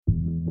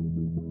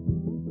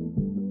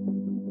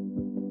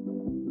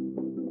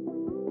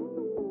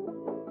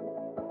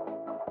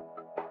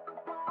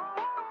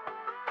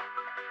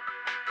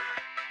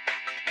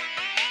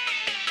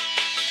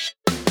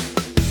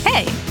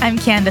I'm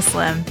Candace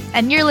Lim,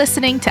 and you're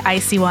listening to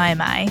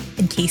ICYMI.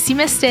 In case you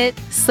missed it,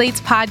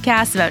 Slate's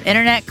podcast about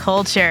internet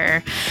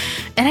culture.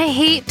 And I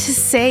hate to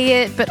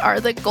say it, but are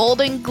the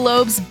Golden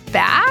Globes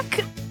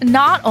back?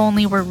 Not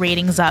only were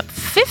ratings up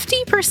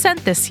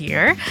 50% this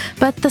year,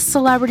 but the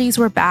celebrities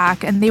were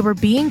back and they were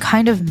being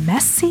kind of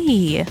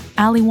messy.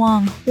 Ali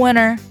Wong,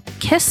 winner,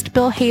 kissed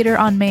Bill Hader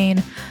on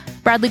Maine.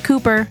 Bradley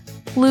Cooper,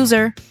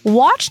 loser,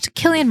 watched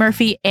Cillian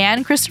Murphy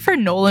and Christopher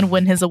Nolan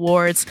win his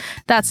awards.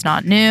 That's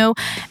not new.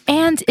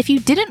 And if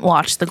you didn't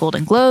watch the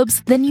Golden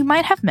Globes, then you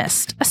might have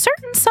missed a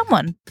certain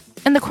someone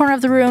in the corner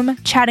of the room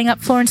chatting up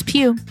Florence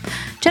Pugh,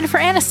 Jennifer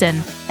Aniston,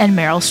 and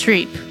Meryl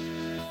Streep.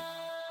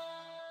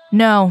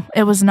 No,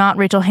 it was not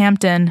Rachel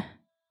Hampton.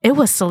 It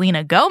was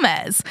Selena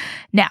Gomez.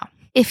 Now,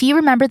 if you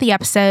remember the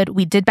episode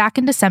we did back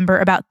in December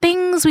about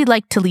things we'd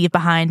like to leave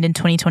behind in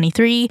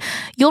 2023,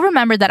 you'll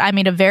remember that I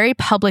made a very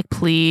public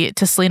plea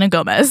to Selena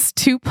Gomez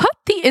to put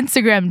the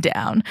Instagram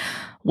down.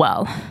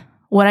 Well,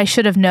 what I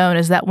should have known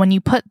is that when you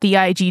put the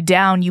IG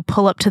down, you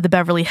pull up to the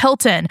Beverly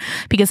Hilton,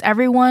 because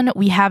everyone,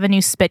 we have a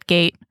new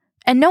Spitgate.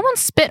 And no one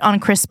spit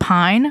on Chris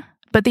Pine,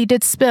 but they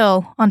did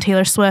spill on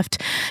Taylor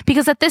Swift,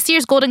 because at this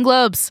year's Golden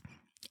Globes,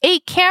 a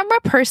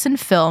camera person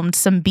filmed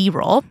some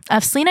B-roll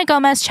of Selena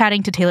Gomez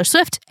chatting to Taylor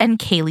Swift and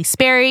Kaylee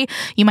Sperry.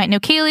 You might know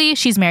Kaylee.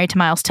 She's married to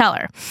Miles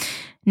Teller.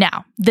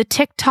 Now, the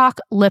TikTok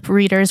lip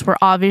readers were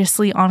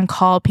obviously on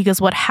call, because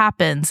what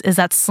happens is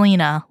that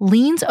Selena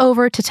leans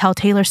over to tell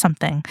Taylor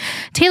something.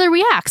 Taylor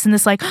reacts in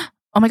this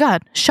oh my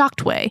God,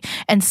 shocked way.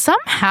 And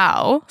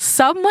somehow,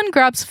 someone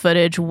grabs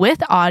footage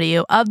with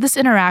audio of this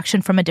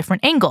interaction from a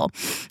different angle.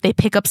 They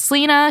pick up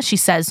Selena, she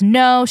says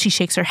no, she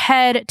shakes her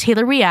head,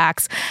 Taylor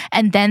reacts,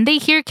 and then they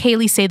hear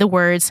Kaylee say the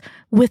words,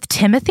 "with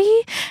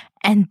Timothy?"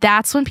 And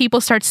that's when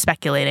people start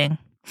speculating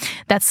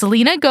that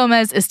Selena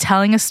Gomez is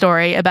telling a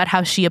story about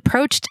how she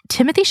approached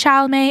Timothée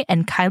Chalamet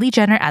and Kylie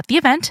Jenner at the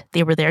event.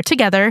 They were there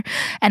together,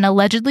 and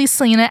allegedly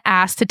Selena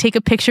asked to take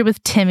a picture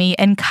with Timmy,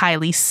 and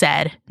Kylie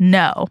said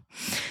no.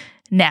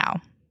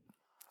 Now,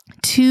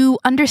 to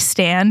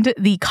understand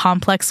the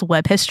complex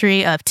web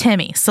history of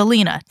Timmy,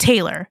 Selena,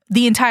 Taylor,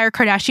 the entire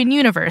Kardashian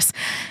universe,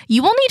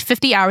 you will need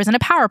 50 hours in a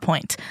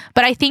PowerPoint.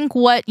 But I think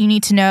what you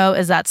need to know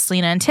is that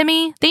Selena and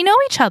Timmy, they know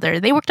each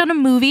other. They worked on a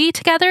movie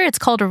together. It's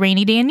called A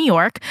Rainy Day in New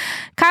York.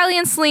 Kylie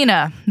and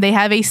Selena, they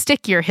have a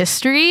stickier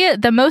history,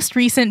 the most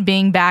recent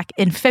being back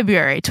in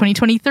February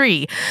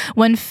 2023,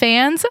 when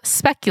fans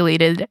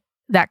speculated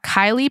that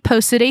Kylie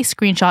posted a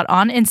screenshot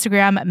on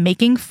Instagram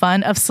making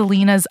fun of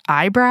Selena's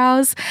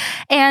eyebrows,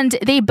 and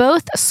they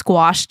both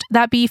squashed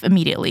that beef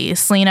immediately.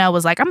 Selena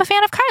was like, "I'm a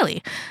fan of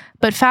Kylie."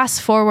 But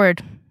fast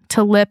forward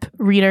to Lip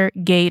Reader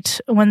Gate,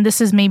 when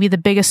this is maybe the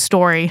biggest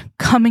story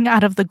coming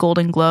out of the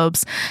Golden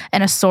Globes,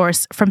 and a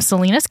source from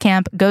Selena's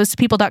camp goes to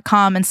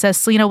people.com and says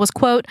Selena was,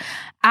 quote,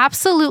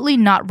 absolutely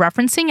not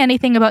referencing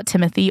anything about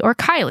Timothy or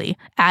Kylie,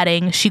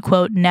 adding she,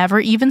 quote, never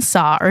even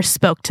saw or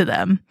spoke to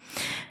them.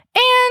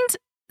 And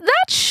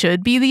that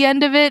should be the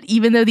end of it,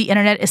 even though the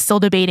internet is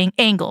still debating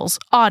angles,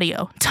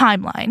 audio,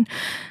 timeline.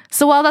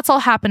 So while that's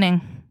all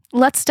happening,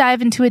 let's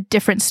dive into a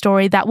different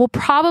story that will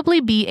probably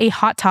be a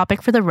hot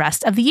topic for the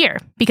rest of the year.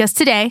 Because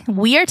today,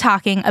 we are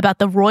talking about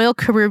the Royal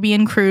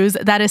Caribbean cruise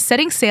that is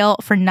setting sail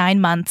for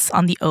 9 months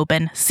on the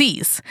open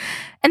seas.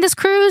 And this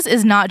cruise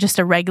is not just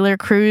a regular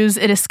cruise.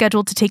 It is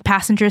scheduled to take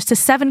passengers to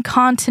 7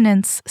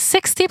 continents,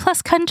 60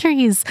 plus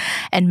countries,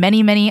 and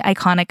many, many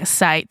iconic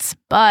sites.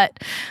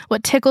 But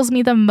what tickles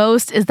me the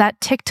most is that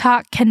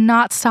TikTok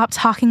cannot stop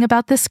talking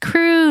about this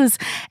cruise.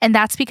 And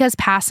that's because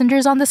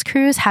passengers on this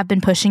cruise have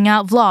been pushing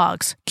out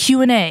vlogs,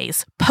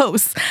 Q&As,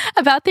 posts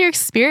about their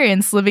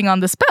experience living on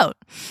this boat.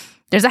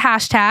 There's a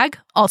hashtag,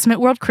 Ultimate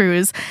World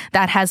Cruise,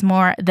 that has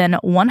more than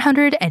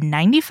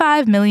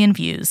 195 million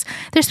views.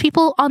 There's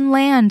people on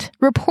land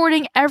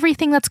reporting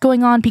everything that's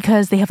going on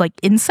because they have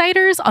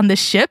insiders on the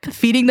ship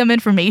feeding them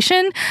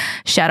information.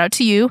 Shout out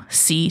to you,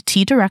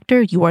 CT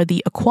Director. You are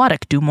the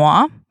aquatic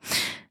Dumois.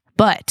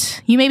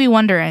 But you may be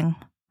wondering,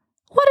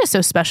 what is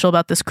so special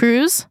about this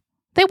cruise?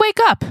 They wake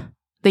up.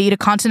 They eat a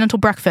continental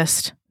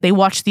breakfast. They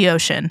watch the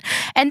ocean.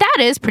 And that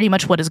is pretty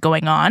much what is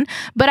going on.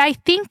 But I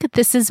think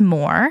this is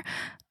more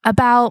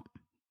about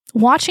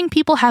watching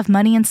people have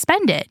money and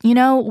spend it. You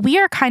know, we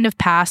are kind of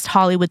past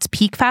Hollywood's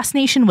peak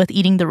fascination with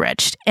eating the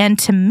rich. And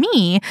to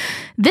me,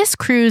 this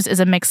cruise is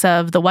a mix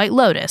of The White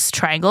Lotus,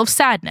 Triangle of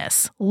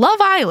Sadness, Love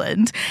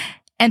Island,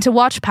 and to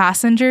watch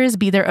passengers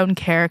be their own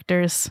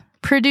characters,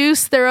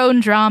 produce their own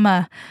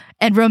drama,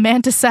 and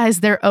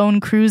romanticize their own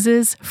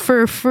cruises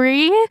for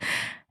free.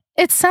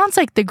 It sounds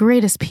like the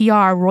greatest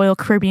PR Royal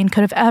Caribbean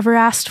could have ever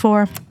asked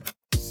for.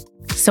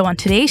 So on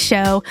today's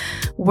show,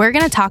 we're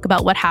going to talk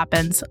about what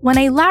happens when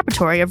a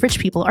laboratory of rich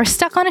people are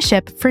stuck on a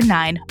ship for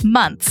 9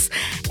 months,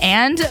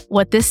 and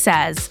what this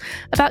says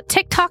about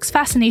TikTok's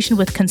fascination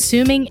with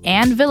consuming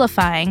and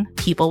vilifying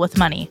people with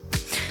money.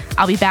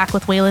 I'll be back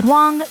with Waylon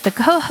Wong, the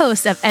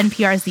co-host of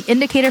NPR's The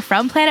Indicator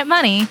from Planet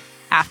Money,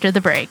 after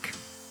the break.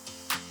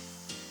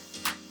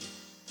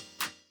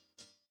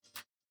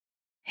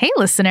 Hey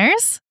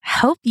listeners,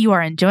 hope you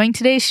are enjoying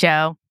today's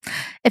show.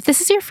 If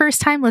this is your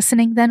first time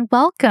listening, then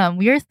welcome.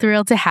 We are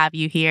thrilled to have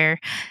you here.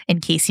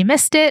 In case you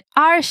missed it,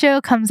 our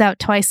show comes out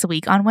twice a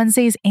week on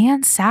Wednesdays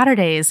and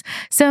Saturdays.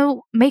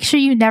 So make sure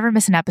you never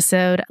miss an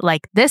episode,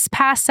 like this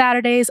past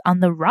Saturday's on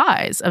the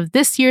rise of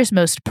this year's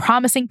most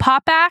promising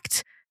pop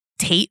act,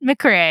 Tate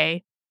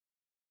McRae.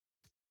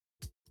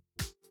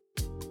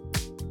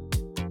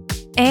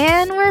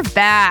 And we're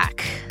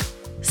back.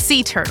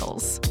 Sea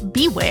turtles,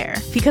 beware,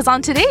 because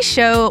on today's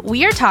show,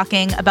 we are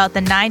talking about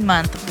the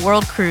 9-month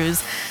world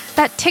cruise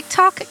that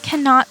TikTok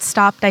cannot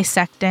stop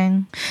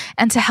dissecting.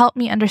 And to help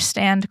me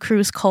understand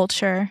cruise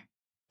culture,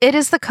 it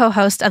is the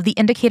co-host of The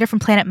Indicator from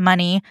Planet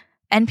Money,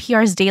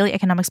 NPR's daily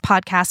economics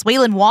podcast,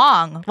 Wailin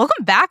Wong.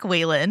 Welcome back,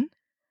 Wailin.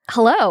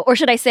 Hello, or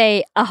should I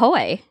say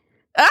ahoy?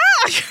 Ah!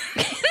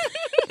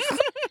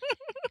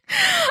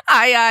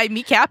 Aye,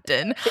 me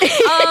captain.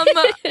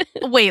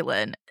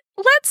 Wailin,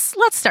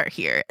 let's start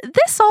here.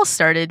 This all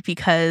started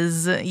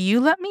because you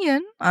let me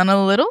in on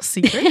a little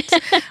secret,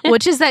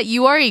 which is that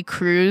you are a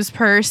cruise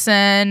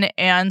person.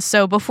 And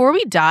so before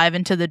we dive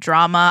into the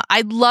drama,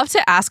 I'd love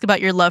to ask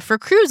about your love for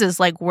cruises.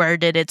 Like, where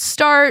did it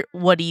start?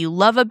 What do you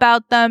love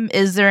about them?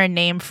 Is there a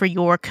name for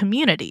your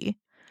community?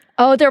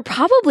 Oh, there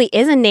probably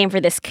is a name for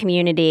this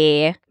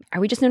community.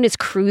 Are we just known as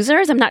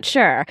cruisers? I'm not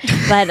sure.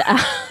 But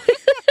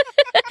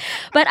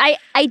but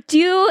I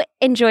do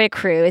enjoy a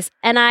cruise.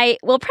 And I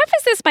will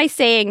preface this by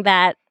saying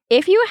that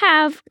if you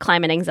have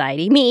climate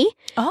anxiety, me,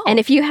 and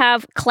if you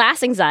have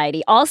class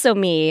anxiety, also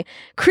me,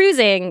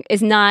 cruising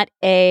is not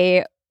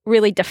a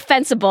really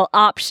defensible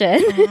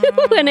option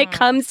when it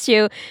comes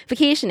to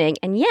vacationing.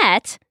 And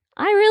yet,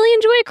 I really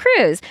enjoy a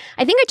cruise.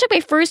 I think I took my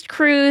first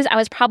cruise. I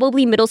was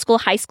probably middle school,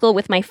 high school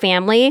with my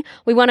family.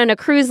 We went on a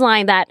cruise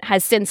line that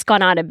has since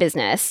gone out of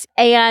business.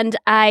 And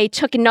I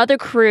took another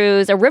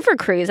cruise, a river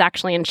cruise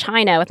actually in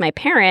China with my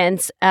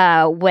parents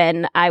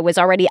when I was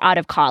already out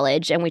of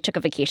college, and we took a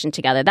vacation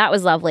together. That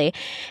was lovely.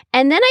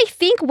 And then I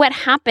think what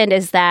happened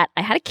is that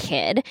I had a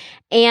kid,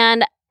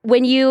 and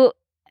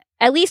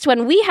at least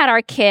when we had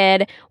our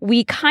kid,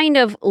 we kind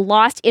of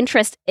lost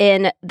interest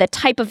in the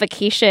type of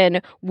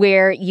vacation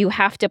where you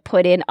have to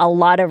put in a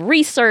lot of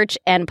research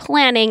and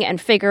planning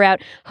and figure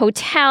out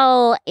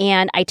hotel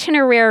and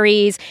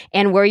itineraries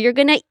and where you're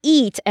going to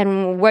eat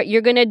and what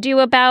you're going to do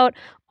about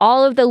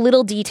all of the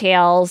little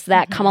details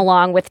that come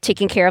along with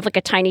taking care of like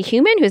a tiny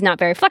human who's not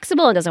very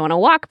flexible and doesn't want to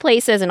walk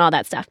places and all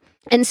that stuff.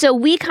 And so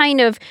we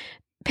kind of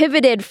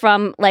pivoted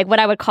from like what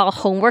I would call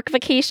homework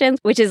vacations,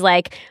 which is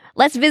like,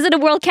 let's visit a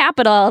world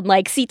capital and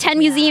like see 10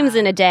 museums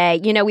in a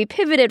day. You know, we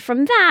pivoted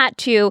from that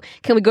to,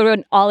 can we go to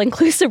an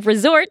all-inclusive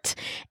resort?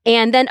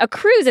 And then a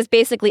cruise is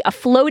basically a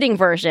floating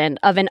version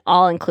of an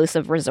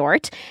all-inclusive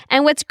resort.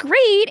 And what's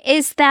great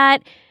is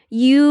that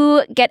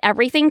you get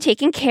everything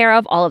taken care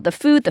of, all of the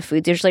food. The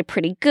food's usually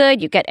pretty good.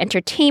 You get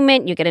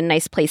entertainment. You get a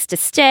nice place to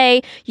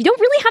stay. You don't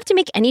really have to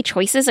make any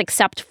choices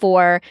except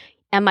for,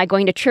 am I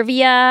going to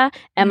trivia?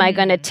 Am I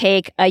going to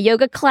take a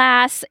yoga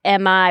class?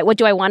 What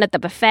do I want at the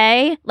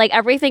buffet? Like,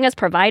 everything is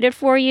provided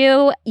for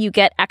you. You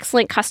get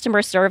excellent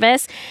customer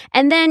service.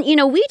 And then, you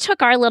know, we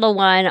took our little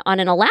one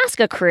on an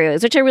Alaska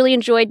cruise, which I really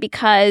enjoyed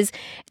because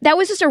that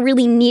was just a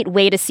really neat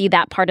way to see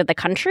that part of the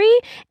country.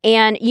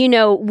 And, you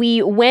know,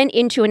 we went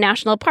into a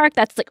national park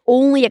that's like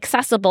only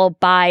accessible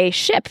by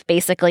ship,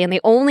 basically. And they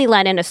only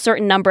let in a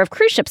certain number of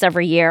cruise ships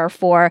every year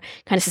for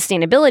kind of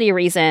sustainability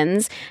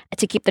reasons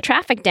to keep the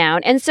traffic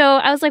down. And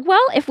so I was like, well,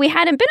 if we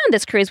hadn't been on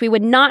this cruise, we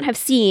would not have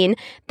seen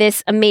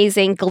this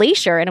amazing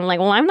glacier. And I'm like,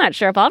 well, I'm not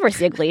sure if I'll ever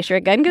see a glacier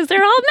again because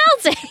they're all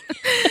melting.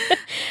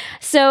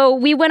 So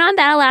we went on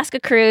that Alaska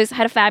cruise,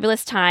 had a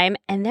fabulous time,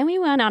 and then we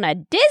went on a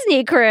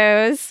Disney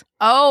cruise.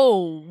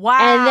 Oh, wow.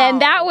 And then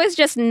that was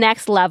just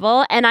next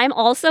level. And I'm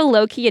also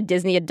low-key a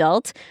Disney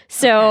adult.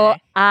 So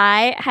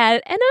I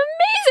had an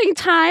amazing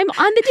time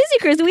on the Disney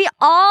cruise. We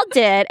all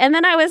did. And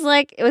then I was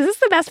like, was this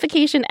the best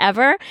vacation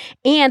ever?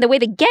 And the way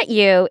they get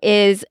you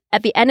is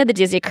at the end of the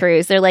Disney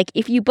cruise, they're like,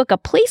 if you book a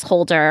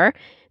placeholder,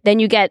 then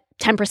you get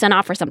 10%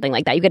 off or something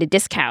like that. You get a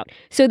discount.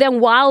 So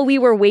then while we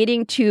were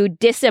waiting to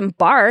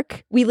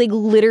disembark, we like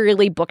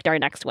literally booked our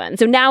next one.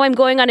 So now I'm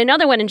going on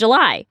another one in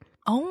July.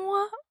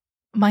 Oh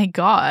my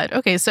God.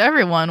 Okay, so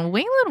everyone,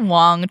 Wailin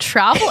Wong,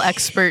 travel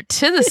expert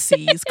to the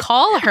seas.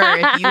 Call her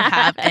if you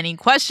have any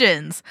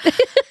questions.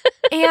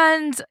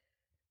 And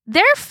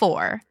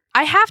therefore,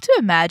 I have to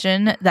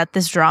imagine that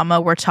this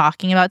drama we're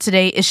talking about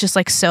today is just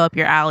like so up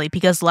your alley,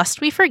 because lest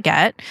we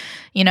forget,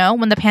 you know,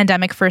 when the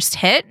pandemic first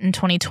hit in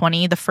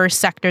 2020, the first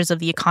sectors of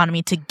the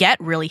economy to get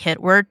really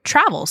hit were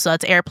travel. So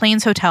that's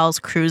airplanes, hotels,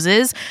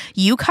 cruises.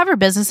 You cover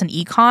business and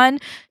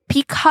econ.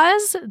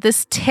 Because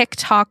this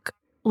TikTok,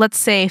 let's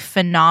say,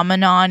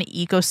 phenomenon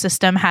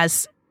ecosystem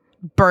has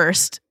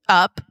burst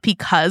up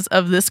because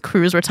of this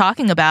cruise we're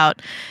talking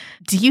about,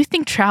 do you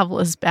think travel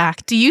is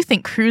back? Do you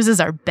think cruises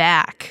are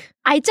back?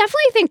 I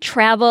definitely think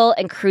travel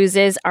and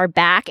cruises are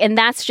back, and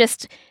that's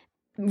just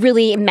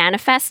really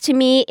manifest to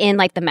me in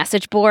like the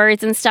message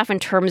boards and stuff in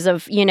terms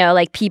of,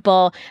 like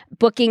people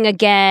booking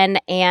again.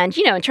 And,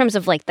 in terms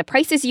of like the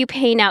prices you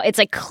pay now, it's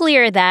like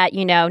clear that,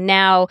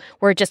 now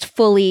we're just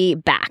fully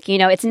back.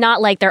 It's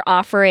not like they're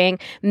offering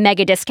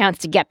mega discounts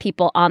to get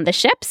people on the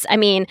ships. I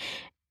mean,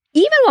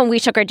 even when we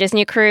took our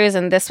Disney cruise,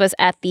 and this was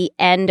at the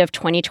end of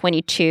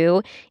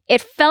 2022, it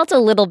felt a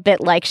little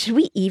bit like, should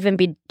we even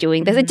be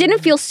doing this? It didn't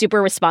feel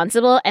super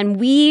responsible. And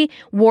we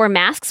wore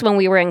masks when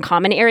we were in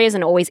common areas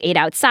and always ate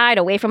outside,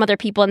 away from other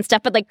people and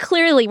stuff. But like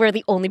clearly we're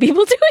the only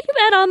people doing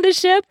that on the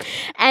ship.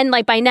 And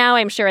like by now,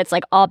 I'm sure it's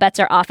like all bets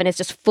are off and it's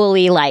just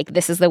fully like,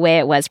 this is the way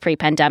it was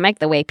pre-pandemic,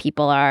 the way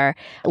people are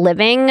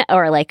living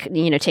or like,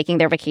 taking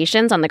their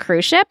vacations on the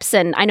cruise ships.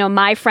 And I know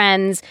my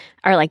friends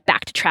are like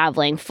back to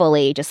traveling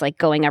fully, just like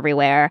going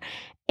everywhere.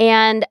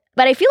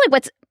 But I feel like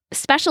what's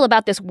special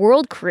about this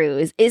world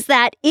cruise is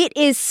that it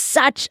is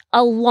such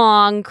a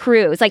long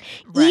cruise. Like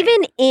even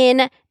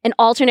in an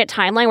alternate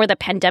timeline where the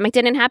pandemic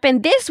didn't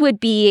happen, this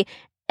would be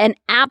an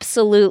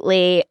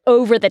absolutely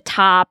over the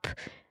top,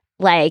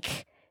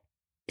 like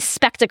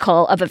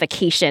spectacle of a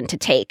vacation to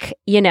take,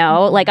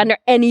 like under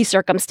any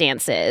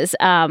circumstances.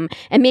 And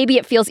maybe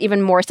it feels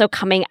even more so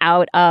coming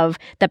out of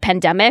the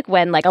pandemic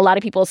when like a lot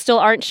of people still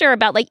aren't sure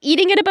about like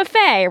eating at a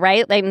buffet,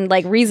 right?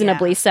 Like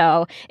reasonably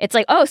so. It's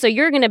like, oh, so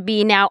you're going to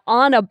be now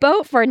on a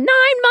boat for 9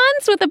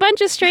 months with a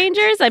bunch of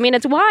strangers? I mean,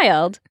 it's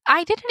wild.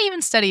 I didn't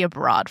even study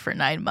abroad for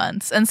 9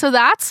 months. And so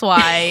that's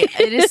why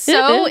it is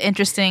so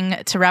interesting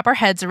to wrap our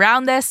heads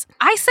around this.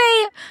 I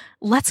say,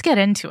 let's get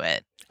into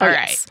it. All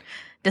right.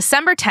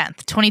 December 10th,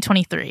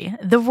 2023,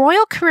 the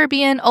Royal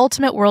Caribbean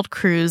Ultimate World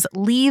Cruise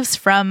leaves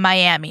from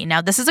Miami. Now,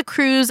 this is a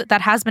cruise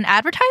that has been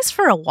advertised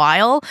for a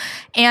while,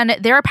 and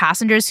there are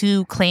passengers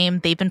who claim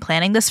they've been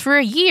planning this for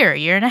a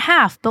year and a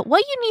half. But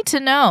what you need to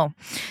know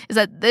is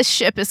that this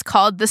ship is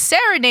called the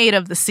Serenade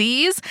of the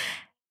Seas.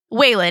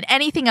 Waylon,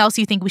 anything else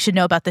you think we should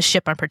know about this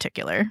ship in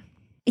particular?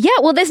 Yeah,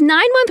 well, this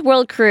 9-month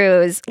world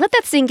cruise, let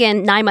that sink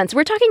in, 9 months.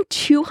 We're talking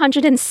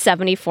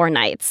 274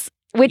 nights,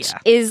 which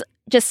is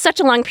just such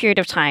a long period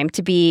of time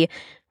to be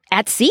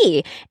at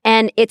sea.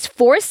 And it's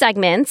 4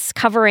 segments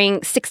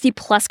covering 60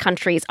 plus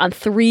countries on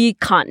 3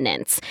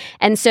 continents.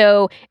 And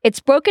so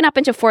it's broken up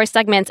into 4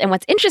 segments. And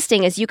what's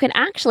interesting is you can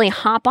actually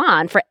hop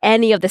on for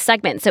any of the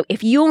segments. So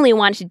if you only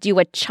wanted to do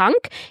a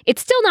chunk,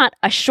 it's still not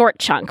a short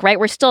chunk, right?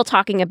 We're still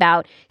talking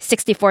about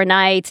 64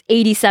 nights,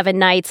 87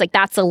 nights. Like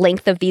that's the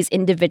length of these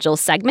individual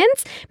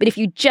segments. But if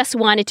you just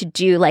wanted to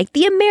do like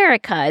the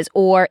Americas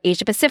or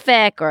Asia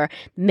Pacific or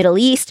Middle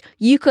East,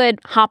 you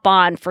could hop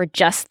on for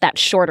just that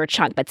shorter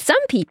chunk. But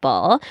some people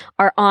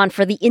are on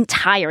for the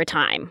entire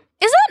time.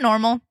 Is that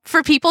normal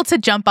for people to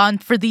jump on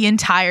for the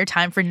entire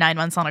time for 9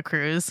 months on a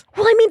cruise?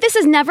 Well, I mean, this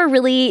has never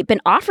really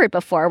been offered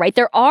before, right?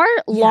 There are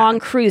long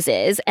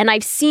cruises, and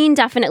I've seen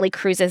definitely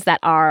cruises that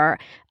are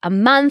a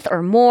month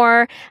or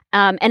more.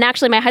 And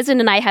actually, my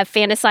husband and I have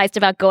fantasized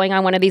about going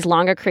on one of these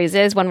longer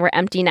cruises when we're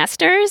empty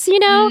nesters,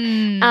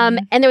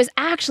 And there was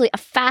actually a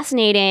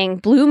fascinating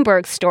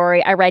Bloomberg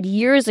story I read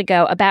years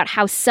ago about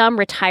how some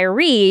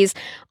retirees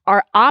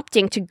are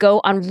opting to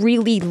go on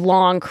really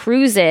long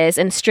cruises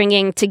and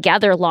stringing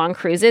together long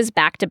cruises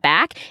back to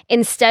back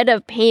instead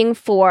of paying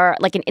for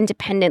like an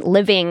independent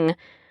living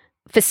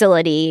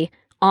facility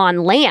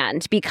on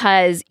land,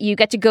 because you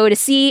get to go to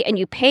sea and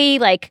you pay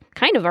like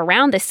kind of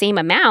around the same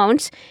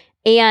amount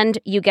and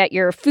you get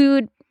your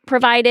food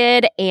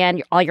provided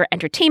and all your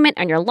entertainment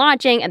and your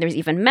lodging, and there's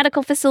even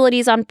medical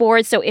facilities on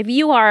board. So if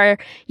you are,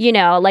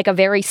 like a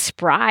very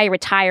spry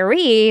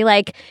retiree,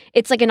 like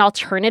it's like an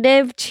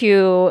alternative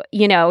to,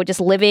 just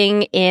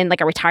living in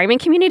like a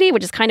retirement community,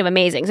 which is kind of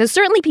amazing. So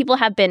certainly people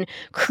have been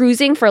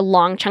cruising for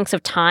long chunks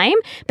of time,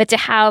 but to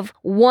have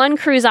one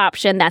cruise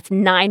option that's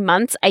 9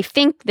 months, I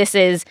think this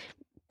is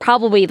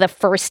probably the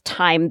first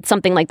time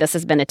something like this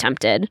has been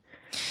attempted.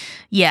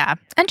 Yeah.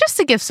 And just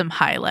to give some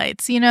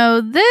highlights,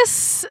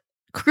 this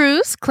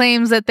cruise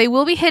claims that they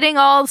will be hitting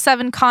all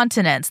 7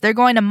 continents. They're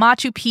going to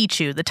Machu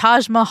Picchu, the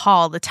Taj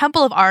Mahal, the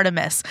Temple of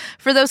Artemis.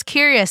 For those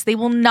curious, they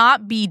will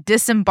not be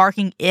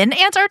disembarking in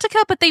Antarctica,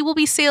 but they will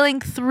be sailing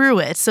through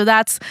it. So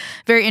that's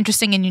very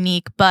interesting and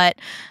unique. But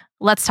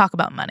let's talk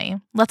about money.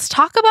 Let's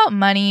talk about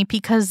money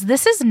because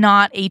this is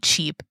not a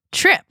cheap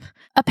trip.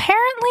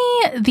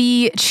 Apparently,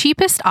 the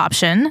cheapest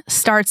option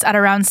starts at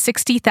around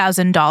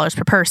 $60,000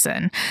 per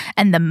person,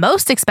 and the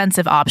most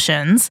expensive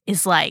options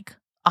is like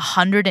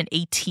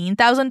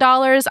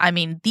 $118,000. I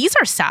mean, these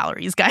are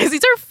salaries, guys.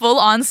 These are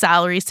full-on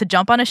salaries to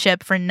jump on a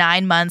ship for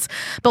 9 months.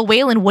 But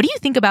Waylon, what do you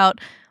think about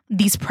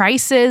these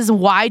prices?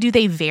 Why do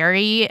they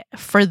vary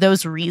for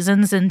those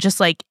reasons? And just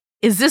like,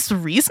 is this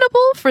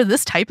reasonable for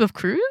this type of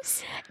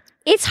cruise?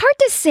 It's hard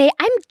to say.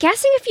 I'm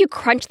guessing if you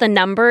crunch the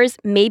numbers,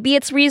 maybe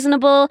it's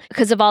reasonable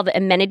because of all the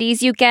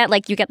amenities you get.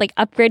 Like you get like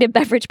upgraded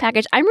beverage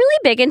package. I'm really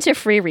big into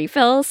free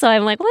refills. So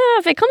I'm like, well,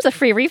 if it comes with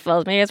free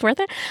refills, maybe it's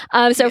worth it.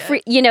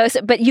 Free,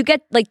 but you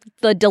get like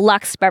the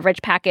deluxe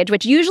beverage package,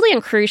 which usually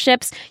in cruise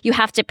ships, you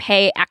have to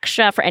pay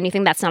extra for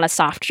anything that's not a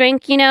soft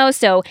drink,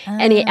 So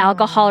any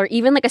alcohol or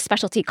even like a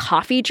specialty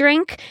coffee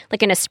drink,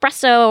 like an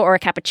espresso or a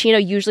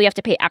cappuccino, usually you have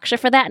to pay extra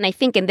for that. And I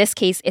think in this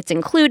case, it's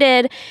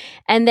included.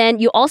 And then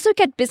you also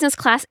get business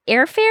class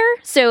airfare.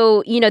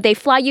 So, they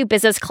fly you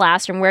business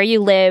class from where you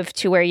live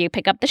to where you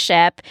pick up the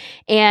ship.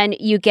 And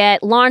you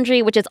get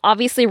laundry, which is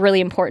obviously really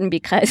important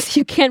because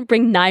you can't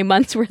bring 9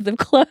 months worth of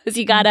clothes.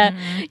 You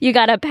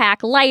gotta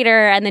pack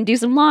lighter and then do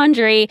some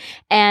laundry.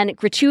 And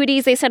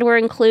gratuities, they said, were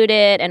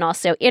included, and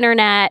also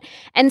internet.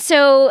 And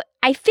so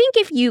I think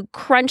if you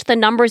crunch the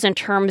numbers in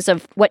terms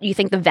of what you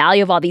think the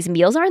value of all these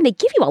meals are, and they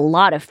give you a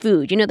lot of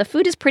food. The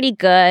food is pretty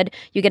good.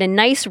 You get a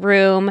nice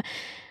room.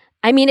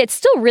 I mean, it's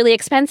still really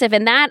expensive,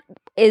 and that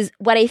is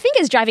what I think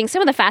is driving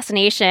some of the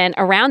fascination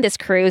around this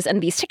cruise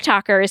and these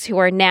TikTokers who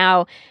are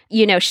now,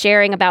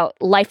 sharing about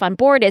life on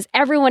board is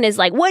everyone is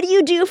like, what do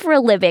you do for a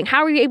living?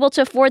 How are you able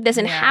to afford this?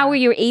 And how are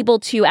you able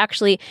to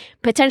actually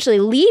potentially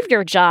leave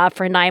your job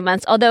for 9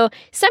 months? Although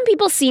some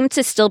people seem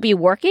to still be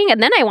working.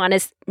 And then I want to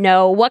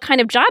know, what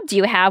kind of job do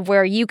you have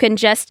where you can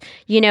just,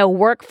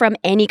 work from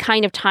any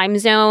kind of time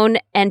zone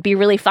and be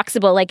really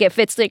flexible? Like if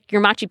it's like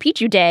your Machu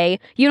Picchu day,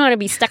 you don't want to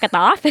be stuck at the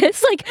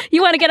office. Like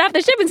you want to get off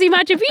the ship and see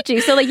Machu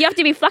Picchu. So like you have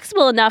to be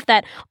flexible enough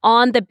that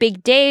on the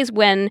big days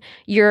when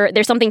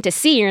there's something to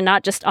see, you're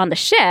not just on the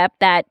ship,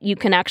 that you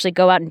can actually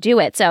go out and do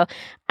it. So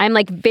I'm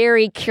like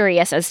very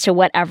curious as to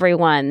what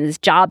everyone's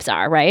jobs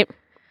are, right?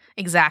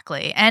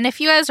 Exactly. And if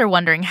you guys are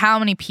wondering how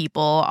many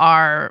people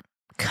are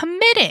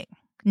committing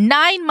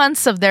 9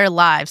 months of their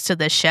lives to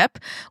this ship,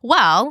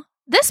 well,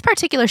 this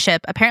particular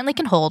ship apparently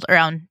can hold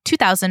around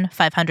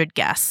 2,500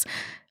 guests.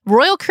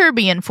 Royal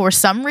Caribbean, for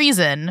some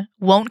reason,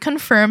 won't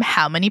confirm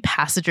how many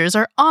passengers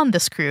are on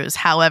this cruise.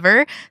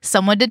 However,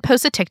 someone did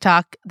post a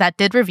TikTok that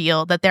did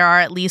reveal that there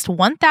are at least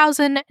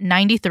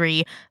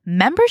 1,093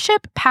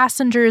 membership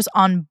passengers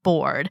on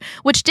board,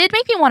 which did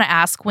make me want to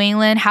ask,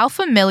 Waylon, how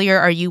familiar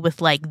are you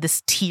with like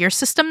this tier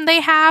system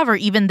they have, or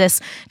even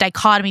this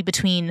dichotomy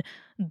between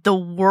the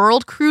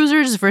world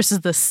cruisers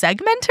versus the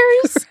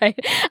segmenters? Right.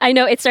 I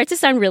know it starts to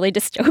sound really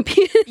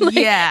dystopian.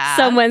 Like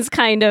someone's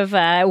kind of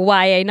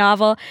YA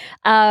novel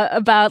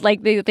about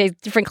like the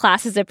different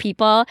classes of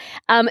people.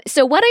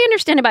 So what I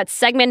understand about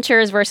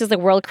segmenters versus the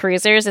world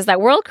cruisers is that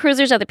world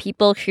cruisers are the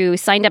people who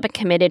signed up and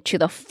committed to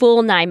the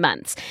full 9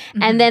 months.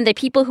 Mm-hmm. And then the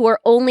people who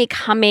are only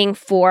coming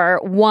for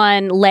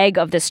one leg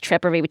of this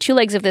trip or maybe 2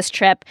 legs of this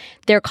trip,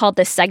 they're called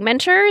the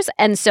segmenters.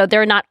 And so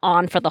they're not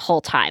on for the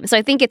whole time. So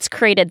I think it's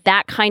created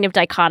that kind of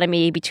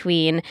dichotomy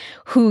between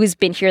who's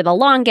been here the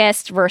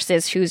longest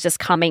versus who's just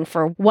coming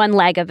for one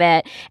leg of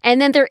it.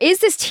 And then there is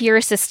this tier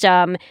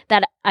system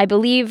that I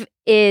believe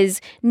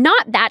is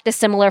not that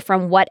dissimilar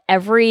from what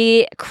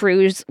every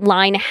cruise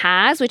line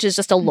has, which is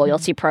just a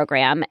loyalty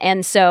program.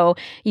 And so,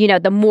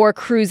 the more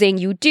cruising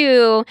you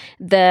do,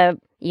 the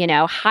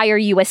higher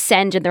you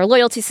ascend in their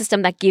loyalty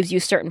system, that gives you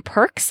certain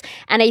perks.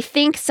 And I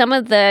think some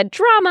of the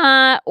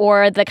drama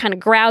or the kind of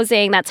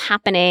grousing that's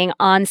happening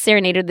on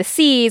Serenade of the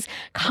Seas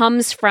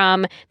comes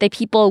from the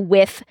people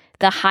with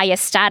the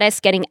highest status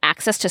getting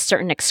access to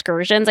certain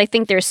excursions. I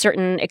think there's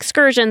certain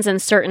excursions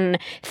and certain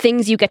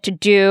things you get to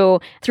do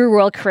through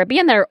Royal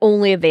Caribbean that are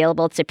only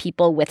available to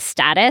people with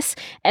status.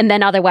 And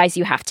then otherwise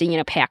you have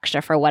to, pay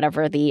extra for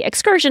whatever the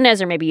excursion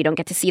is, or maybe you don't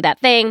get to see that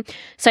thing.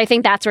 So I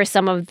think that's where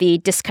some of the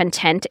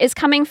discontent is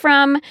coming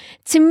from.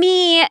 To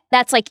me,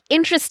 that's like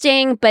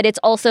interesting, but it's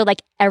also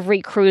like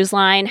every cruise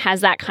line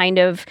has that kind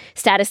of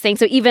status thing.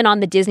 So even on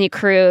the Disney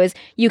cruise,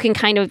 you can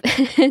kind of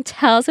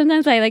tell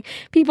sometimes by like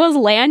people's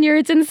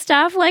lanyards and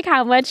stuff, like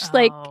how much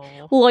like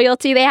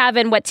loyalty they have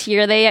and what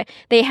tier they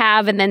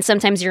have. And then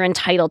sometimes you're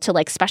entitled to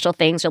like special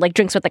things or like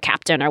drinks with the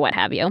captain or what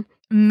have you.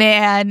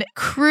 Man,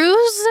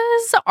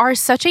 cruises are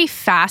such a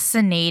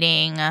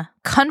fascinating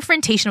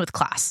confrontation with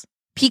class.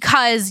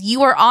 Because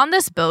you are on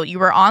this boat,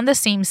 you are on the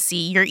same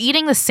sea, you're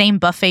eating the same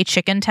buffet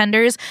chicken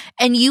tenders,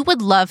 and you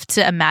would love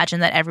to imagine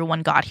that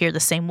everyone got here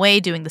the same way,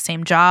 doing the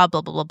same job,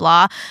 blah, blah, blah,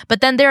 blah.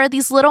 But then there are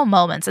these little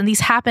moments, and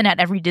these happen at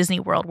every Disney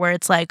World, where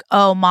it's like,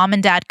 oh, mom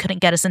and dad couldn't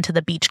get us into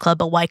the beach club,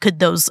 but why could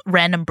those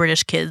random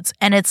British kids?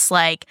 And it's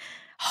like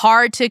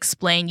hard to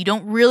explain. You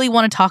don't really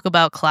want to talk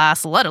about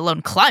class, let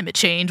alone climate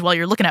change, while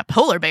you're looking at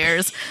polar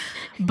bears.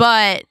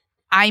 But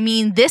I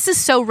mean, this is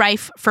so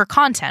rife for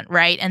content,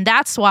 right? And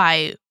that's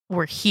why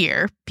we're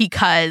here,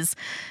 because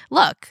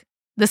look,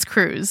 this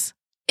cruise,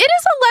 it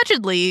is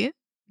allegedly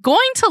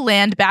going to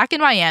land back in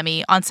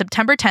Miami on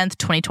September 10th,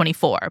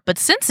 2024. But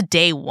since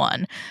day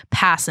one,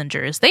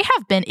 passengers, they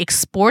have been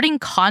exporting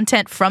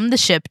content from the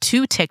ship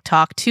to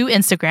TikTok, to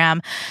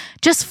Instagram,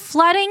 just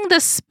flooding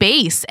the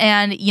space.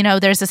 And,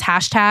 there's this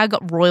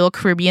hashtag Royal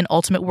Caribbean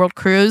Ultimate World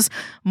Cruise,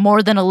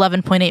 more than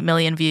 11.8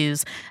 million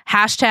views.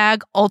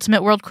 Hashtag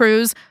Ultimate World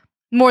Cruise,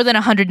 more than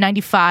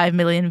 195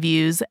 million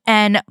views,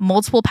 and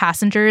multiple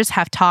passengers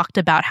have talked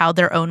about how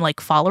their own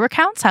follower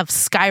counts have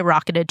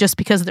skyrocketed just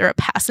because they're a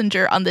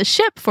passenger on this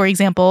ship. For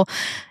example,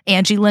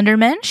 Angie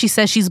Linderman, she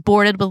says she's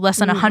boarded with less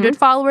than 100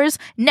 followers.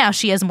 Now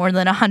she has more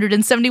than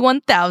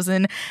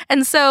 171,000.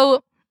 And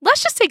so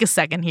let's just take a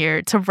second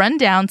here to run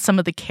down some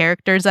of the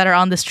characters that are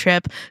on this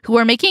trip who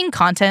are making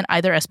content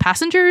either as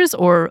passengers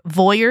or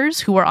voyeurs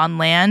who are on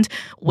land.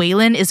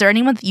 Waylon, is there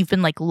anyone that you've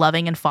been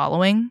loving and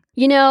following?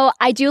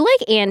 I do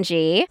like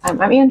Angie.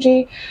 I'm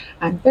Angie.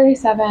 I'm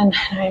 37,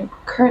 and I'm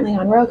currently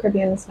on Royal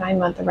Caribbean's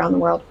 9-month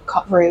around-the-world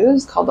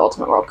cruise called the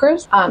Ultimate World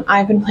Cruise.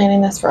 I've been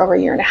planning this for over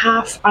a year and a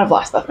half. I've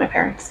lost both my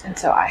parents, and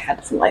so I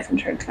had some life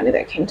insurance money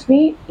that came to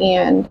me,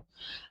 and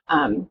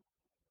I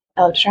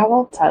love to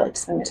travel, so I like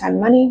to spend my time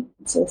and money.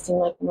 So this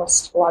seemed like the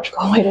most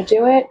logical way to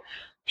do it.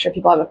 I'm sure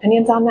people have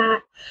opinions on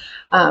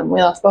that.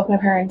 We lost both my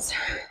parents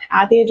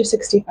at the age of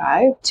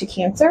 65 to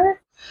cancer.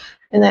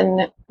 And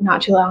then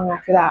not too long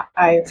after that,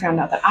 I found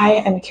out that I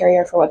am a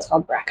carrier for what's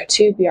called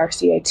BRCA2,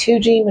 BRCA2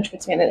 gene, which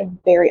puts me at a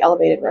very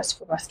elevated risk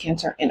for breast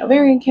cancer and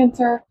ovarian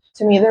cancer.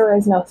 To me, there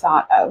is no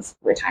thought of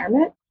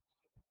retirement.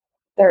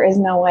 There is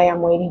no way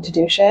I'm waiting to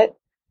do shit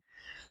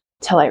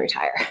till I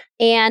retire.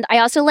 And I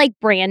also like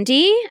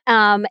Brandy.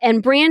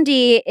 And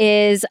Brandy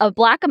is a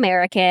Black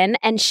American,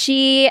 and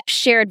she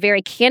shared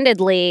very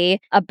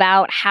candidly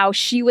about how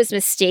she was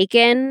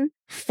mistaken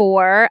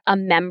for a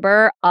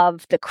member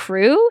of the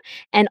crew,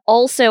 and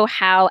also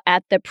how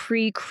at the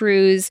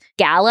pre-cruise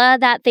gala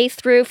that they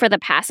threw for the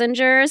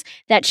passengers,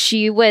 that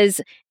she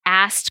was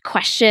asked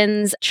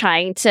questions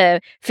trying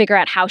to figure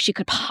out how she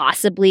could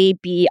possibly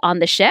be on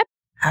the ship.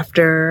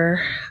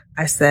 After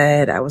I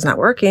said I was not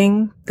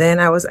working, then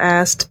I was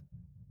asked,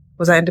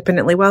 was I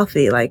independently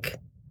wealthy?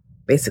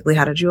 Basically,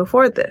 how did you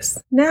afford this?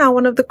 Now,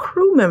 one of the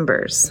crew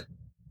members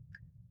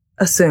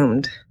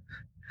assumed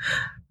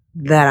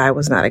that I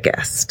was not a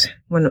guest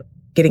when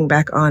getting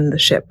back on the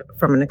ship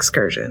from an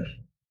excursion.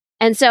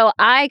 And so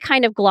I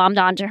kind of glommed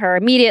onto her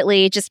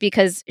immediately just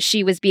because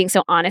she was being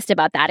so honest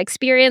about that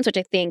experience, which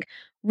I think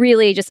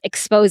really just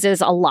exposes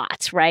a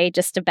lot, right?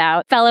 Just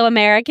about fellow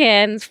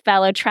Americans,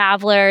 fellow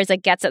travelers.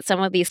 It gets at some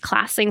of these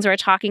class things we're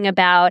talking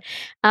about.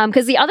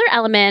 Because the other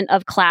element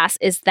of class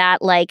is that,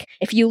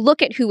 if you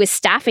look at who is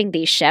staffing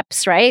these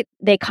ships, right?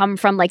 They come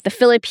from the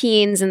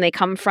Philippines, and they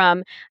come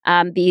from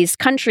these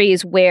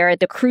countries where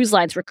the cruise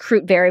lines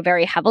recruit very,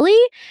 very heavily.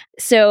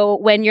 So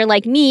when you're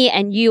like me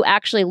and you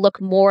actually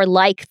look more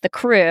like the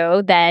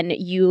crew than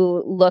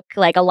you look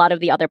like a lot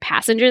of the other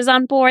passengers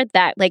on board,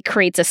 that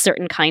creates a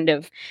certain kind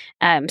of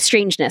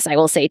strangeness, I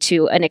will say,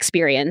 to an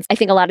experience. I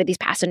think a lot of these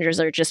passengers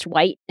are just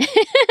white.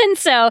 And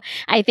so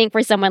I think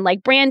for someone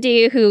like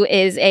Brandy, who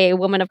is a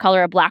woman of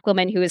color, a Black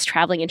woman who is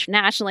traveling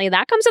internationally,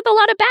 that comes with a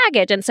lot of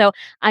baggage. And so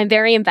I'm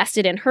very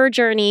invested in her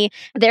journey.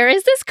 There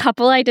is this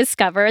couple I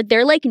discovered.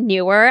 They're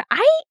newer.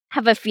 I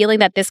have a feeling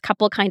that this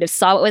couple kind of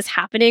saw what was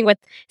happening with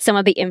some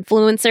of the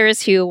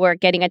influencers who were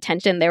getting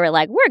attention. They were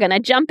like, we're going to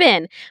jump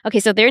in. Okay,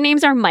 so their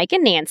names are Mike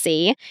and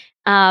Nancy.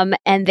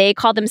 And they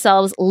call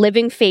themselves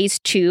Living Phase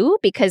 2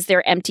 because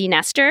they're empty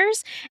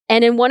nesters.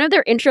 And in one of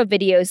their intro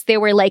videos, they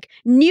were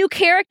new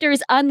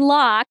characters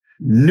unlocked.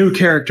 New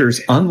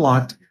characters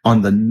unlocked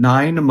on the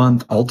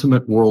 9-month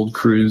Ultimate World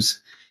Cruise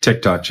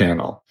TikTok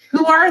channel.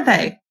 Who are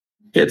they?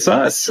 It's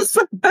us.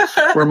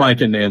 We're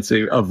Mike and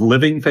Nancy of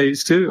Living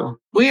Phase 2.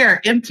 We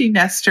are empty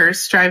nesters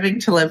striving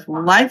to live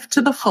life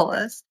to the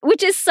fullest.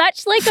 Which is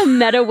such a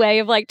meta way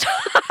of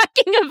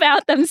talking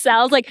about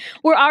themselves.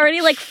 We're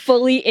already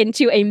fully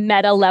into a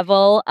meta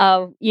level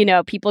of,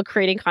 people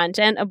creating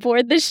content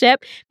aboard the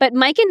ship. But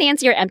Mike and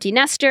Nancy are empty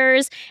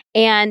nesters,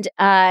 and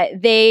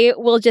they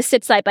will just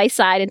sit side by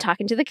side and talk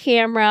into the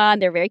camera,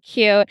 and they're very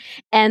cute.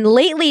 And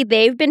lately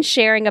they've been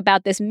sharing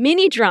about this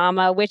mini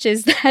drama, which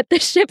is that the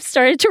ship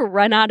started to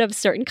run out of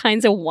certain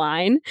kinds of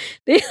wine.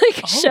 They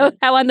showed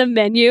how on the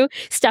menu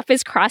stuff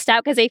is crossed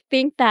out because they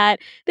think that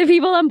the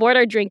people on board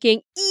are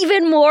drinking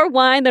even more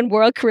wine than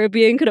Royal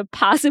Caribbean could have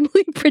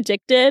possibly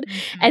predicted.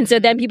 Mm-hmm. And so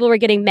then people were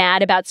getting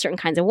mad about certain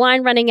kinds of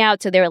wine running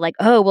out. So they were like,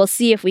 oh, we'll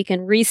see if we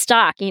can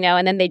restock,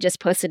 and then they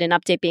just posted an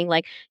update being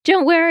like,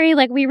 don't worry,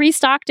 we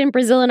restocked in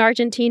Brazil and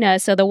Argentina,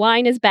 so the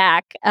wine is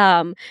back.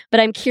 But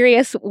I'm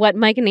curious what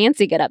Mike and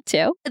Nancy get up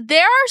to.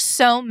 There are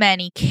so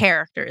many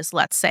characters,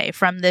 let's say,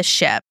 from this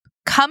ship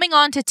coming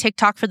on to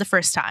TikTok for the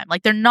first time.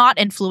 They're not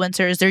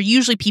influencers. They're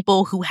usually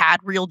people who had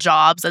real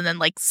jobs and then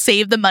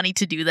save the money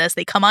to do this.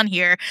 They come on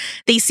here.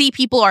 They see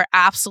people are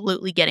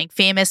absolutely getting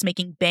famous,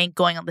 making bank,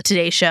 going on the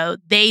Today Show.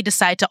 They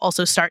decide to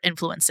also start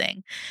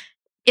influencing.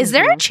 Is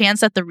there a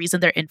chance that the reason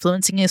they're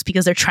influencing is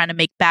because they're trying to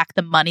make back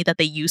the money that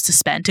they used to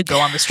spend to go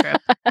on this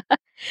trip?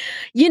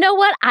 You know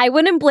what? I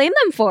wouldn't blame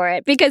them for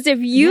it, because if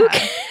you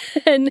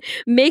can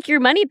make your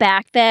money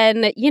back,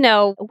 then,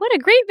 what a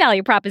great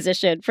value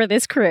proposition for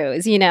this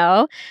cruise,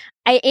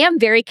 I I am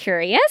very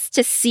curious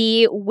to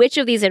see which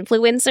of these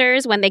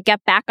influencers, when they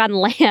get back on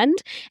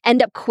land,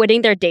 end up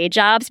quitting their day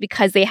jobs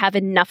because they have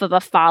enough of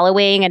a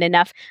following and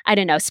enough, I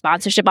don't know,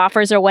 sponsorship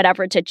offers or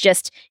whatever to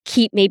just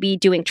keep maybe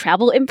doing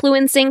travel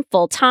influencing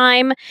full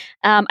time.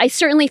 I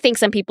certainly think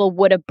some people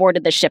would have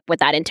boarded the ship with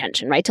that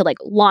intention, right? To like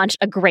launch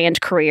a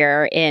grand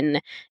career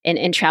in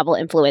travel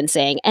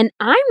influencing. And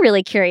I'm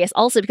really curious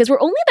also because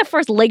we're only the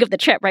first leg of the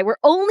trip, right? We're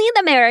only in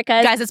the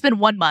Americas. Guys, it's been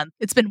 1 month.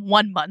 It's been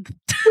 1 month.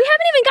 We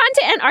haven't even gotten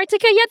to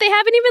Antarctica yet. They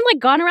haven't even like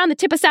gone around the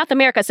tip of South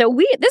America. So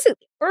this is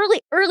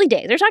early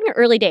days. They're talking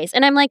early days.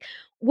 And I'm like,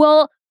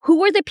 well,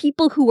 who are the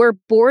people who are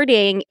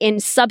boarding in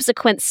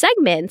subsequent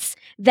segments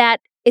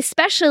that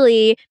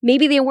especially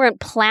maybe they weren't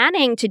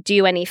planning to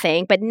do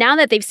anything, but now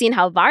that they've seen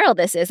how viral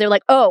this is, they're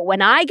like, oh, when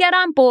I get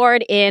on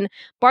board in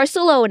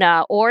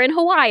Barcelona or in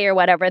Hawaii or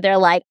whatever, they're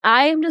like,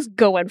 I'm just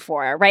going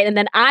for it, right? And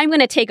then I'm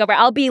going to take over.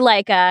 I'll be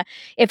like,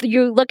 if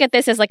you look at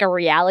this as like a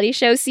reality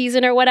show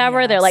season or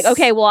whatever, they're like,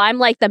 okay, well, I'm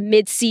like the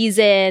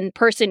mid-season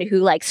person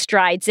who like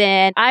strides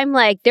in. I'm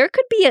like, there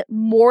could be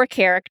more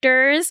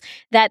characters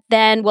that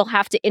then will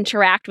have to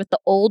interact with the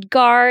old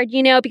guard,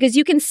 you know, because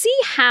you can see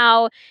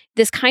how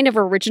this kind of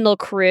original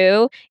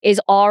crew is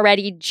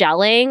already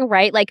gelling,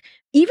 right? Like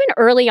even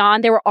early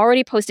on, they were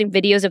already posting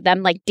videos of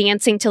them like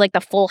dancing to like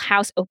the Full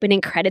House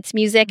opening credits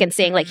music and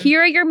saying like,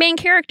 here are your main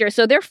characters.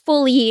 So they're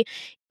fully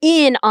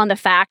in on the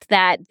fact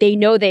that they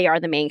know they are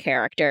the main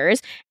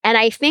characters. And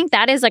I think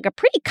that is like a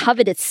pretty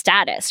coveted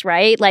status,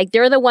 right? Like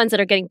they're the ones that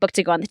are getting booked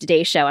to go on the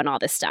Today Show and all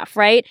this stuff,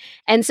 right?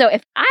 And so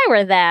if I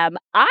were them,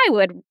 I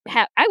would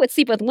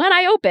sleep with one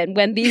eye open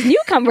when these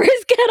newcomers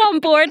get on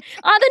board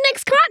on the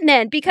next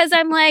continent, because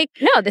I'm like,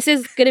 no, this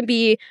is going to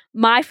be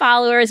my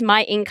followers,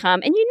 my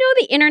income. And you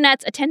know, the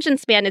internet's attention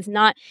span is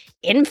not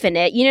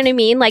infinite. You know what I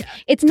mean? Like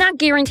it's not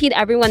guaranteed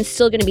everyone's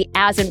still going to be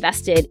as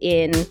invested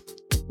in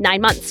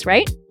 9 months,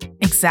 right?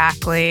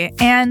 Exactly.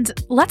 And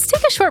let's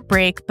take a short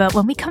break, but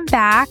when we come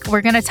back,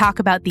 we're going to talk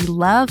about the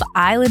Love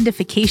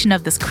Islandification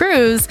of this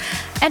cruise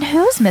and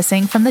who's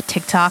missing from the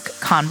TikTok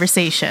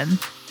conversation.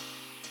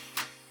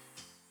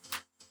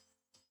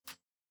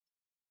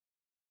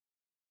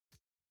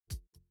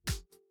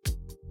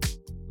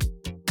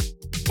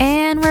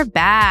 And we're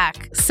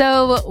back.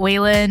 So,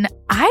 Waylon,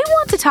 I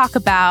want to talk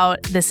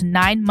about this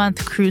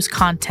 9-month cruise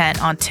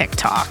content on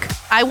TikTok.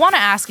 I want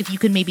to ask if you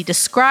could maybe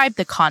describe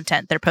the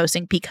content they're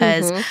posting,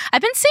 because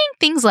I've been seeing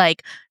things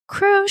like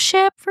cruise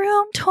ship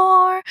room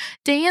tour,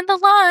 day in the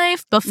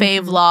life,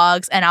 buffet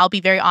vlogs, and I'll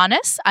be very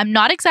honest, I'm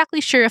not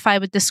exactly sure if I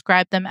would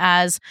describe them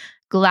as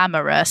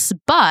glamorous,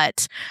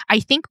 but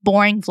I think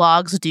boring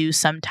vlogs do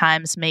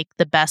sometimes make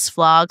the best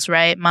vlogs,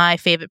 right? My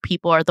favorite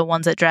people are the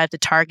ones that drive to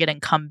Target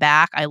and come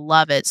back. I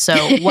love it. So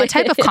what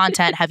type of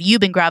content have you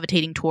been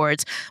gravitating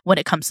towards when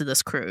it comes to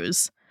this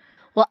cruise?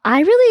 Well,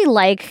 I really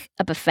like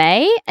a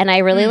buffet and I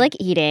really like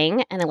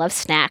eating and I love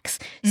snacks.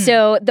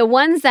 So the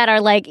ones that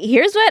are like,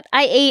 here's what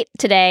I ate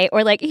today,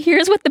 or like,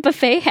 here's what the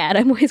buffet had,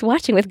 I'm always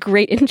watching with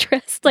great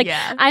interest. Like,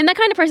 I'm that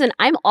kind of person.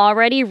 I'm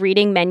already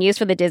reading menus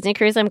for the Disney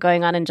cruise I'm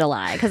going on in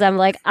July, because I'm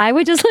like, I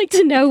would just like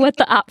to know what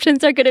the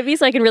options are going to be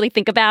so I can really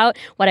think about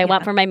what I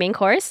want for my main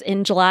course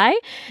in July.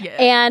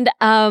 And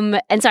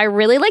so I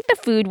really like the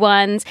food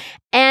ones.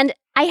 And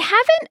I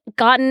haven't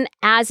gotten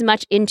as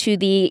much into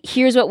the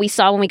here's what we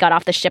saw when we got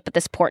off the ship at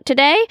this port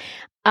today,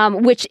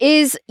 which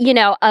is, you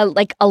know,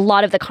 like a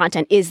lot of the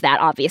content is that,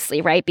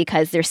 obviously, right?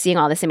 Because they're seeing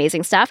all this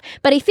amazing stuff.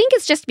 But I think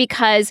it's just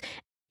because,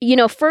 you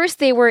know, first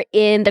they were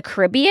in the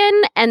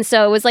Caribbean. And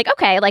so it was like,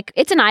 okay, like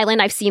it's an island.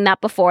 I've seen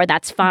that before.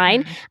 That's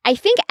fine. I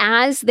think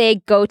as they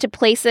go to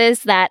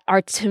places that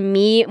are, to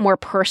me, more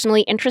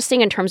personally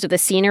interesting in terms of the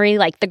scenery,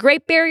 like the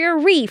Great Barrier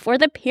Reef or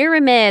the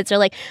pyramids or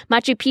like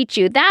Machu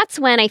Picchu, that's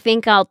when I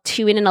think I'll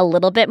tune in a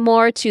little bit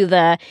more to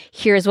the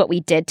here's what we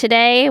did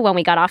today when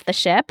we got off the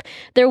ship.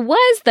 There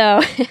was,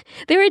 though,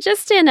 they were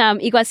just in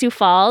Iguazu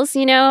Falls,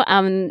 you know,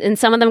 and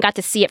some of them got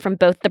to see it from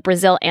both the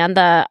Brazil and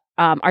the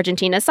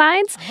Argentina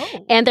sides.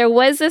 And there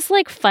was this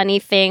like funny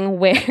thing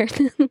where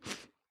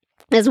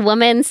this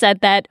woman said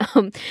that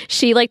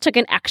she like took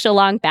an extra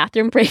long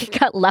bathroom break,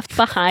 got left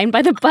behind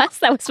by the bus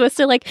that was supposed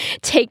to like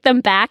take them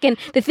back. And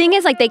the thing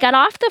is, like, they got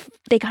off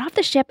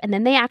the ship and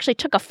then they actually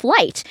took a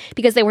flight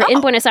because they were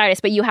in Buenos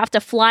Aires, but you have to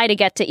fly to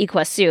get to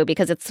Iguazu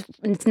because it's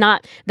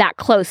not that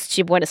close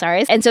to Buenos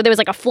Aires. And so there was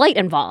like a flight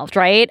involved,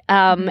 right?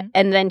 And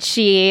then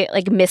she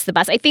like missed the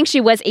bus. I think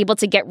she was able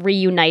to get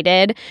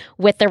reunited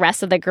with the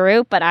rest of the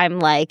group, but I'm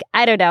like,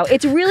 I don't know.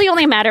 It's really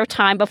only a matter of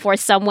time before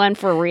someone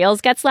for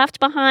reals gets left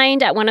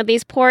behind at one of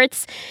these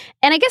ports.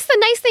 And I guess the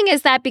nice thing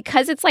is that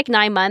because it's like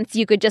 9 months,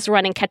 you could just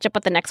run and catch up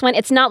with the next one.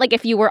 It's not like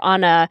if you were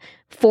on a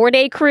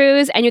 4-day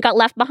cruise and you got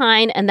left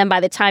behind, and then by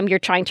the time you're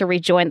trying to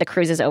rejoin, the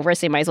cruise is over,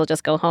 so you might as well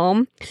just go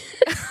home.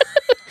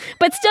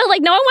 But still,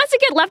 like, no one wants to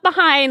get left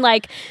behind,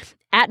 like,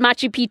 at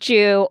Machu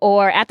Picchu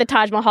or at the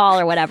Taj Mahal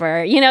or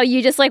whatever. You know,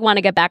 you just, like, want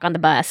to get back on the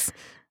bus.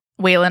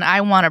 Waylon,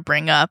 I want to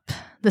bring up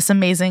this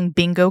amazing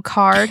bingo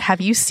card. Have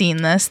you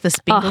seen this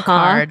bingo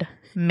card?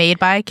 made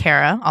by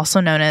Kara, also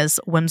known as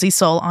Whimsy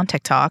Soul on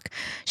TikTok.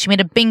 She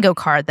made a bingo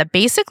card that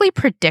basically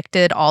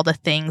predicted all the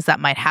things that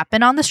might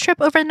happen on this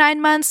trip over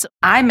 9 months.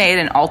 I made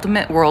an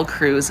Ultimate World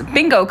Cruise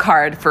bingo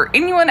card for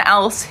anyone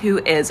else who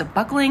is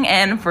buckling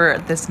in for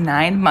this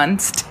 9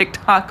 months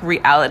TikTok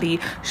reality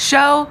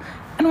show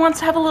and wants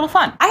to have a little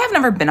fun. I have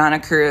never been on a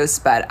cruise,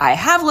 but I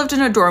have lived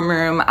in a dorm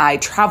room. I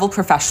travel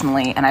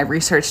professionally, and I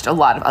researched a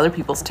lot of other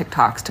people's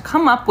TikToks to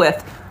come up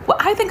with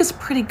what I think is a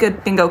pretty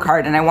good bingo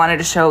card, and I wanted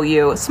to show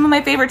you some of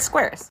my favorite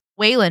squares.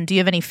 Waylon, do you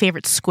have any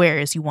favorite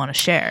squares you want to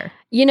share?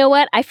 You know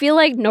what? I feel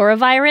like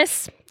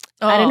norovirus.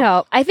 I don't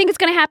know. I think it's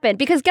going to happen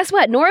because guess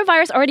what?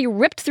 Norovirus already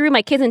ripped through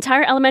my kid's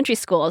entire elementary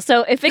school.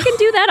 So if it can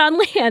do that on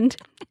land,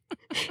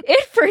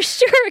 it for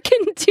sure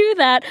can do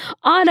that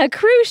on a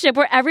cruise ship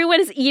where everyone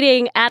is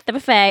eating at the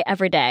buffet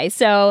every day.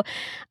 So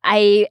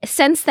I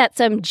sense that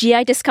some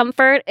GI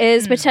discomfort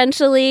is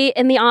potentially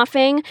in the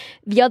offing.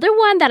 The other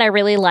one that I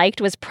really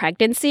liked was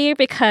pregnancy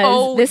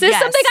because this is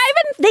something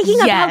I've been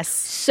thinking about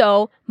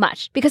so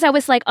much because I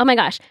was like, oh my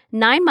gosh,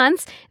 9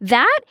 months,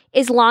 that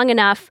is long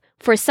enough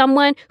for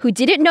someone who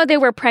didn't know they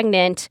were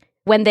pregnant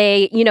when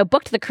they,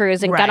 booked the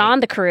cruise and got on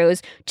the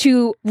cruise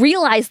to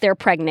realize they're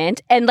pregnant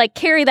and like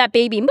carry that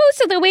baby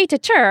most of the way to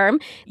term.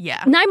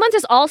 Yeah. 9 months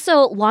is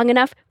also long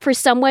enough for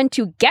someone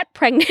to get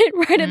pregnant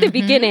right at the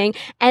beginning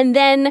and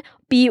then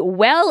be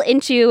well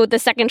into the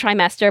second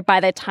trimester by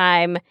the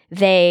time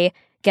they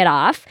get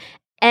off.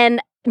 And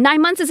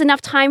 9 months is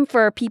enough time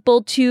for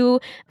people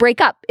to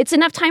break up. It's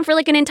enough time for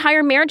like an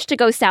entire marriage to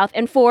go south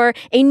and for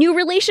a new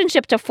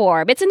relationship to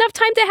form. It's enough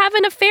time to have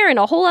an affair and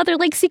a whole other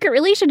like secret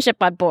relationship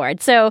on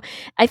board. So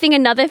I think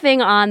another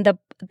thing on the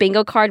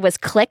bingo card was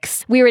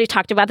clicks. We already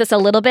talked about this a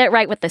little bit,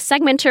 right? With the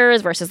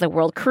segmenters versus the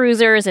world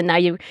cruisers. And now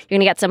you're going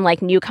to get some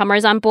like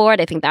newcomers on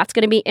board. I think that's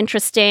going to be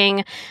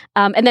interesting.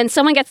 And then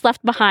someone gets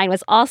left behind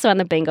was also on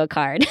the bingo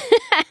card.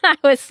 I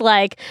was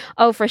like,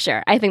 oh, for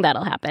sure. I think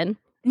that'll happen.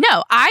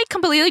 No, I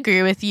completely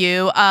agree with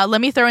you.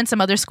 Let me throw in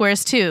some other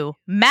squares too.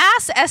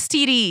 Mass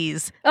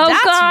STDs. Oh,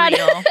 That's God.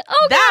 real.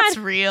 Oh, That's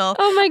God. real.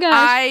 Oh, my gosh.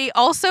 I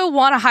also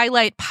want to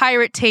highlight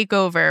pirate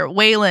takeover.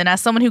 Waylon,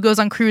 as someone who goes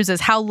on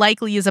cruises, how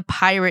likely is a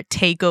pirate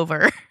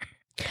takeover?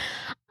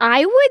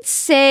 I would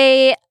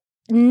say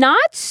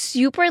not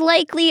super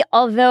likely,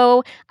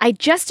 although I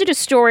just did a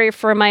story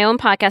for my own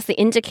podcast, The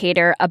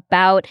Indicator,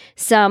 about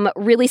some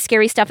really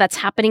scary stuff that's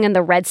happening in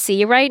the Red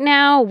Sea right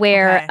now,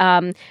 where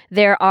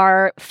there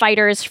are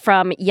fighters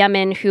from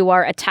Yemen who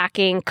are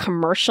attacking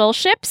commercial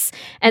ships.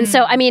 And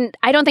so, I mean,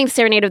 I don't think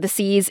Serenade of the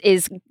Seas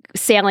is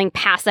sailing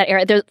past that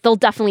area. They'll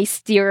definitely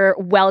steer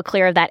well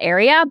clear of that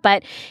area.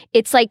 But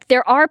it's like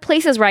there are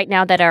places right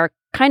now that are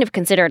kind of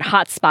considered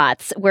hot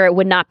spots where it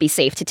would not be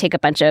safe to take a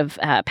bunch of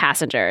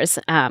passengers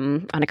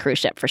on a cruise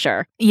ship for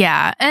sure.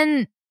 Yeah.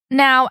 And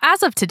now,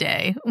 as of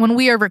today, when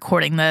we are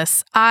recording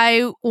this,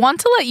 I want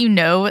to let you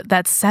know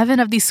that 7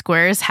 of these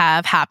squares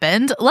have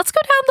happened. Let's go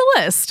down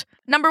the list.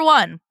 Number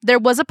 1, there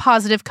was a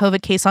positive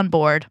COVID case on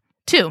board.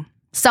 2,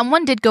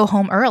 someone did go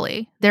home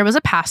early. There was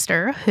a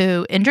pastor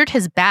who injured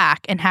his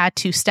back and had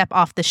to step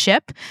off the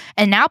ship.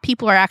 And now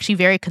people are actually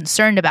very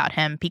concerned about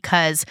him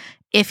because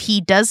if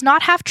he does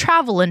not have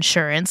travel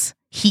insurance,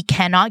 he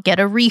cannot get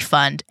a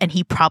refund and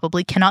he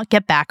probably cannot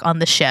get back on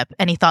the ship.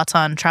 Any thoughts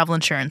on travel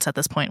insurance at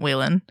this point,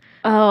 Waylon?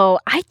 Oh,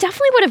 I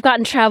definitely would have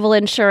gotten travel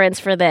insurance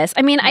for this.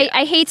 I mean,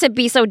 I hate to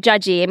be so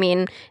judgy. I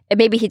mean,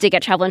 maybe he did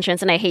get travel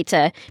insurance and I hate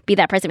to be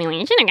that person being like,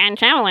 you should have gotten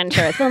travel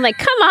insurance. But I'm like,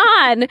 come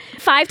on,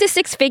 5 to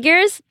 6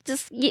 figures?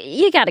 Just,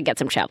 you got to get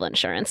some travel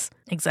insurance.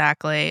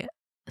 Exactly.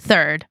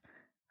 3rd,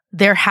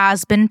 there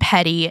has been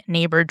petty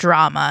neighbor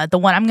drama. The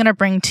one I'm going to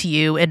bring to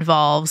you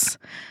involves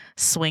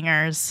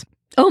swingers.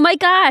 Oh my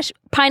gosh,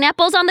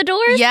 pineapples on the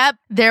doors? Yep.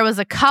 There was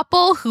a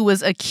couple who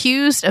was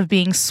accused of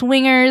being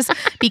swingers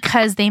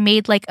because they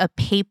made like a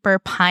paper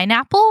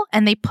pineapple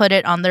and they put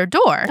it on their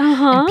door.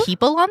 And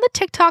people on the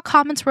TikTok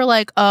comments were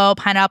like, oh,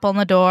 pineapple on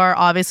the door,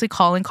 obviously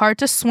calling card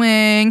to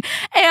swing.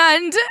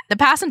 And the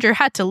passenger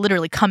had to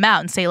literally come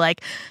out and say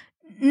like,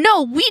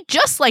 no, we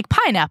just like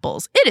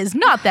pineapples. It is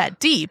not that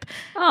deep.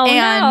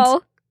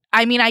 No.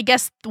 I mean, I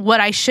guess what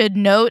I should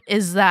note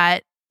is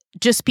that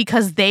just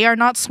because they are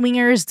not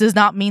swingers does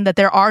not mean that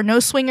there are no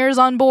swingers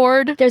on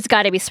board. There's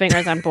got to be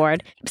swingers on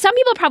board. Some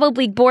people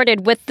probably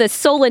boarded with the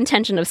sole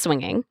intention of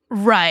swinging.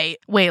 Right,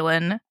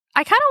 Waylon.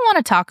 I kind of want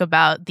to talk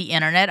about the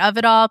internet of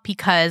it all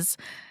because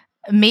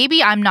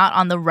maybe I'm not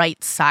on the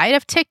right side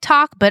of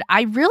TikTok, but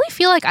I really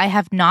feel like I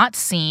have not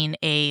seen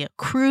a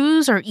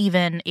cruise or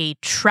even a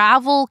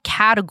travel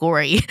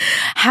category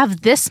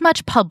have this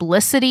much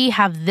publicity,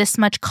 have this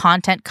much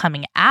content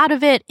coming out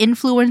of it,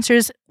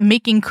 influencers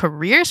making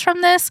careers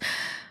from this.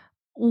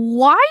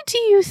 Why do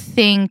you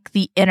think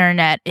the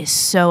internet is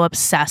so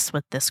obsessed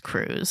with this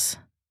cruise?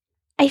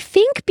 I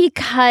think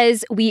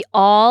because we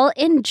all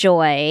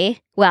enjoy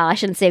well, I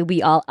shouldn't say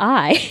we all,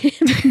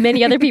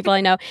 many other people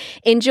I know,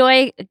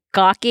 enjoy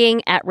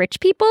gawking at rich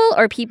people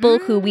or people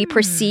who we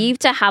perceive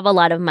to have a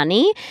lot of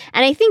money.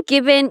 And I think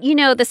given,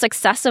 the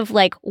success of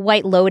like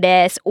White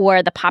Lotus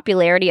or the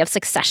popularity of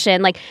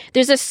Succession, like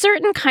there's a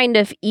certain kind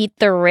of eat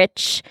the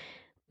rich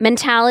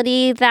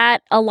mentality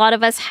that a lot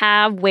of us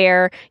have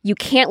where you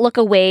can't look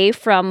away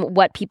from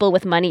what people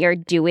with money are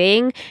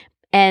doing.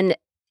 And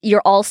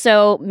you're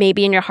also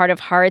maybe in your heart of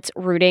hearts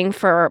rooting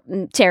for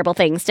terrible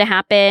things to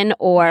happen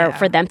or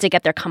for them to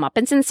get their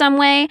comeuppance in some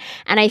way.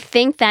 And I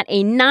think that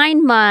a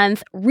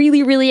 9-month,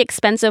 really, really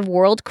expensive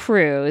world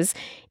cruise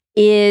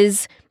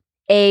is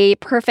a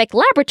perfect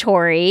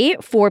laboratory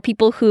for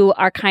people who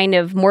are kind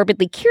of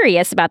morbidly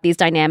curious about these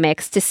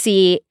dynamics to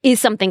see, is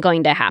something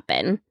going to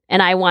happen?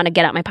 And I want to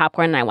get out my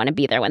popcorn and I want to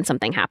be there when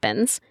something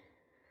happens.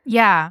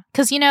 Yeah,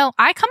 because,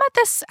 I come at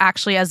this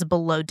actually as a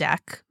below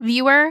deck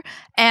viewer,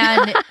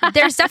 and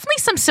there's definitely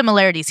some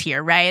similarities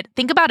here, right?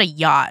 Think about a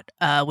yacht,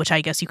 which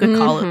I guess you could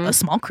call a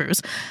small cruise.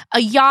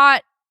 A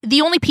yacht,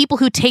 the only people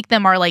who take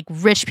them are like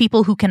rich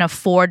people who can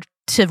afford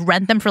to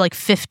rent them for like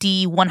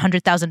 $50,000,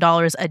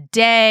 $100,000 a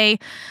day.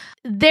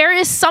 There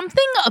is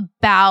something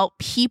about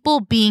people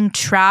being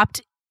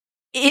trapped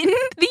in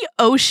the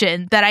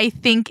ocean that I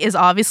think is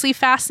obviously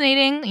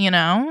fascinating,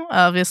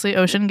 obviously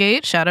Ocean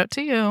Gate, shout out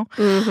to you.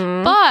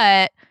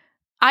 But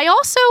I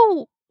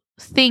also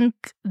think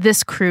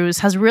this cruise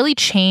has really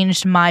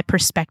changed my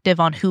perspective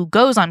on who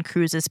goes on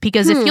cruises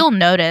because if you'll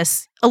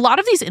notice, a lot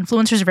of these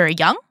influencers are very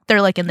young.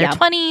 They're like in their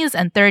 20s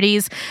and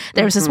 30s.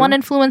 There's this one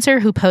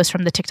influencer who posts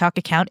from the TikTok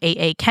account,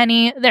 AA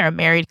Kenny. They're a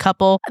married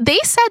couple. They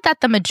said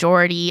that the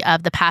majority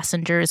of the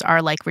passengers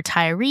are like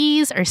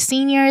retirees or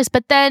seniors,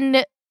 but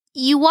then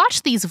you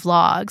watch these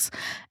vlogs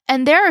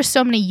and there are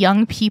so many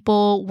young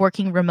people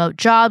working remote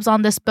jobs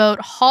on this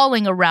boat,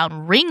 hauling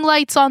around ring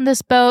lights on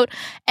this boat,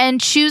 and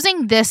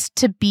choosing this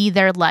to be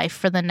their life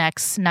for the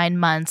next 9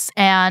 months.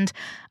 And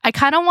I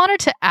kind of wanted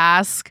to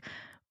ask,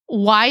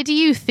 why do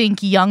you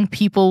think young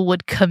people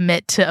would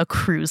commit to a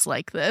cruise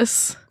like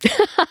this?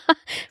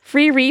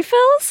 Free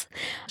refills?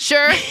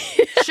 Sure.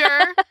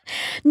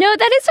 No,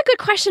 that is a good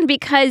question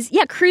because,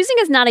 cruising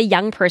is not a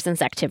young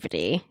person's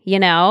activity,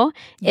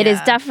 It is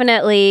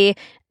definitely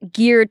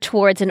geared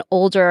towards an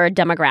older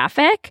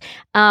demographic.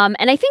 And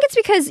I think it's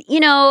because,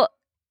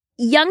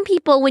 young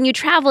people, when you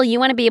travel, you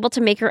want to be able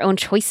to make your own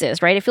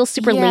choices, right? It feels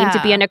super lame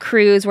to be on a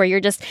cruise where you're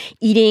just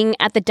eating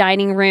at the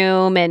dining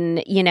room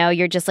and,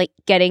 you're just like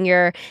getting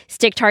your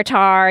steak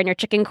tartare and your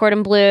chicken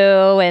cordon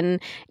bleu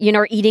and,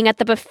 or eating at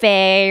the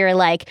buffet or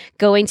like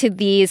going to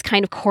these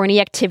kind of corny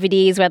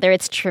activities, whether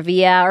it's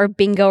trivia or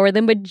bingo or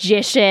the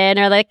magician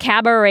or the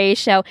cabaret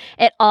show.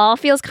 It all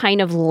feels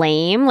kind of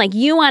lame. Like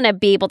you want to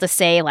be able to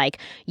say like,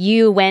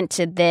 you went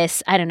to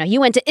this, I don't know, you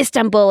went to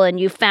Istanbul and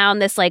you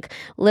found this like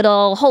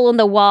little hole in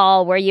the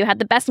wall where you had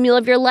the best meal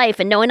of your life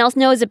and no one else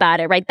knows about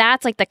it, right?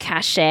 That's like the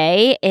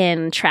cachet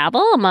in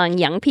travel among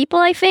young people,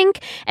 I think.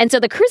 And so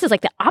the cruise is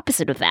like the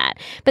opposite of that.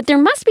 But there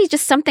must be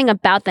just something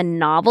about the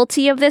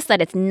novelty of this,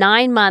 that it's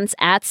 9 months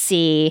at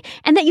sea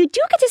and that you do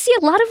get to see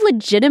a lot of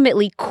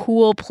legitimately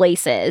cool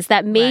places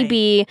that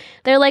maybe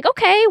they're like,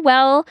 okay,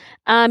 well,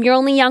 you're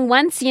only young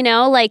once,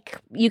 like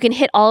you can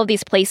hit all of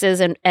these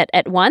places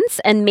at once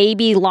and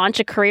maybe launch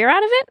a career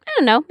out of it. I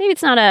don't know. Maybe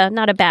it's not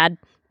a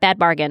bad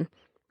bargain.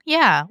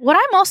 Yeah. What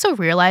I'm also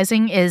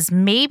realizing is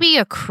maybe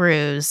a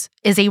cruise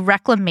is a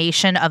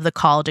reclamation of the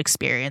college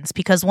experience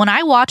because when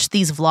I watch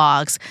these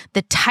vlogs,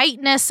 the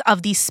tightness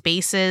of these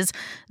spaces,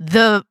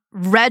 the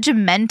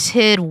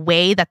regimented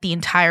way that the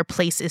entire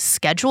place is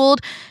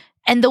scheduled,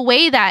 and the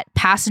way that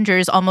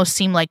passengers almost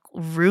seem like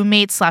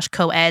roommates /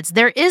 co-eds,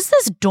 there is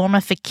this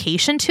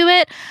dormification to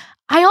it.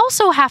 I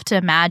also have to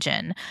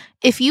imagine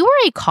if you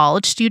were a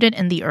college student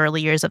in the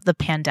early years of the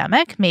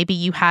pandemic, maybe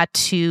you had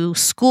to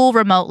school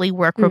remotely,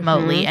 work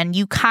remotely, and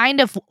you kind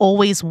of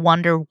always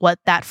wonder what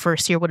that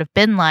first year would have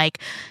been like.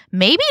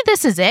 Maybe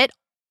this is it,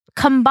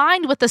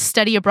 combined with the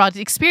study abroad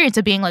experience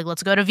of being like,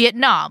 let's go to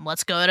Vietnam,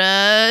 let's go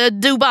to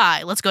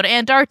Dubai, let's go to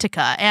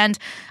Antarctica. And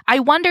I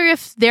wonder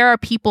if there are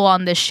people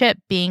on this ship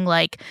being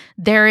like,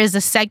 there is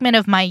a segment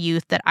of my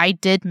youth that I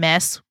did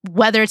miss,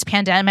 whether it's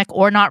pandemic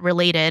or not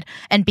related,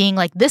 and being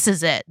like, this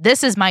is it.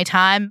 This is my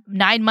time.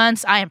 9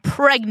 months. I am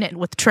pregnant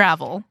with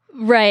travel.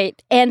 Right.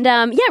 And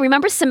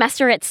remember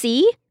Semester at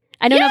Sea?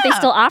 I don't know if they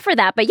still offer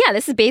that, but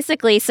this is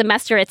basically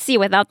semester at sea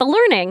without the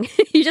learning.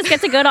 You just get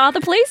to go to all the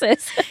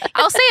places.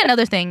 I'll say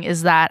another thing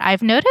is that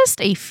I've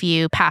noticed a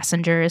few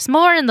passengers,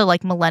 more in the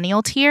like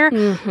millennial tier,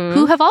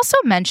 who have also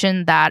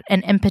mentioned that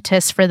an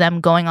impetus for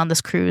them going on this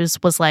cruise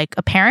was like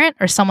a parent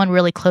or someone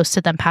really close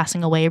to them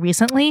passing away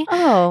recently.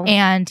 Oh.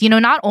 And,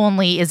 not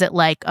only is it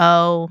like,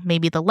 oh,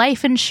 maybe the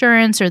life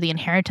insurance or the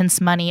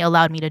inheritance money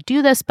allowed me to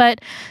do this, but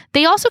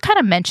they also kind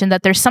of mentioned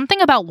that there's something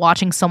about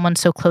watching someone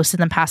so close to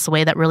them pass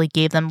away that really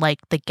gave them like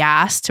the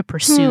gas to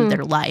pursue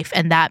their life.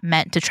 And that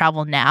meant to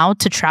travel now,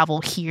 to travel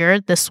here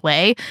this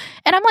way.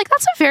 And I'm like,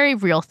 that's a very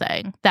real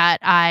thing that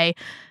I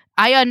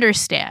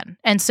understand.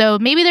 And so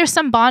maybe there's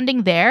some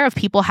bonding there of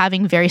people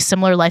having very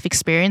similar life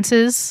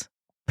experiences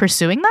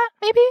pursuing that,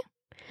 maybe?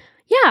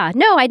 Yeah,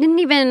 no, I didn't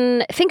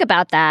even think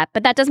about that,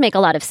 but that does make a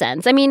lot of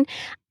sense. I mean,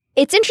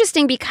 it's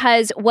interesting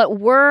because what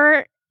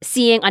we're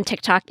seeing on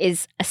TikTok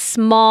is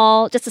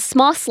just a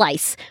small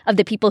slice of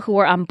the people who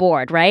are on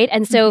board, right?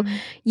 And so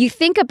you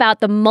think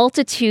about the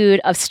multitude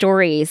of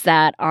stories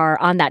that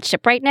are on that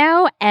ship right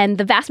now, and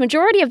the vast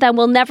majority of them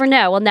will never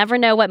know. We'll never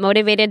know what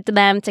motivated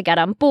them to get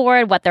on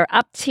board, what they're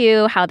up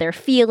to, how they're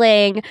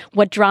feeling,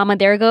 what drama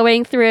they're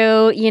going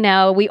through. You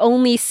know, we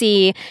only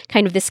see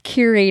kind of this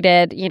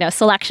curated,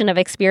 selection of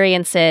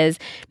experiences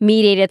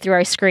mediated through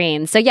our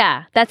screens. So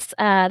yeah, that's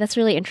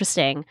really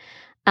interesting.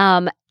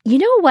 You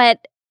know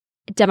what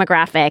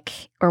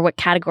demographic or what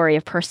category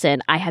of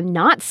person I have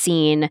not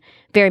seen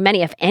very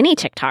many, if any,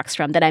 TikToks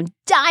from that I'm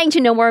dying to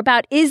know more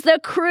about is the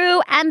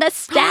crew and the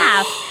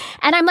staff.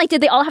 And I'm like,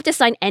 did they all have to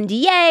sign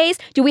NDAs?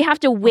 Do we have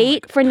to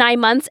wait for 9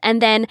 months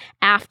and then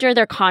after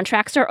their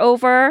contracts are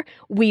over,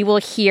 we will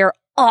hear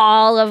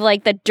all of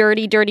like the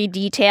dirty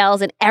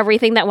details and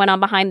everything that went on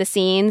behind the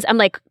scenes? I'm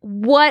like,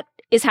 what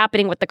is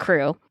happening with the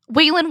crew?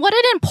 Waylon, what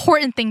an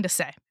important thing to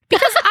say.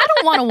 Because I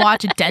don't want to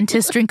watch a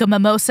dentist drink a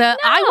mimosa.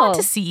 No. I want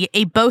to see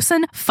a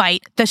bosun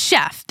fight the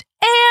chef.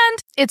 And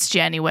it's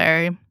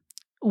January.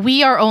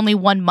 We are only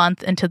 1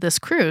 month into this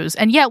cruise,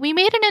 and yet we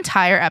made an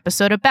entire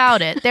episode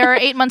about it. There are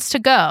 8 months to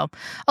go.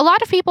 A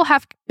lot of people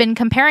have been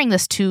comparing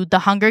this to The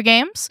Hunger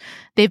Games.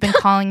 They've been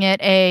calling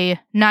it a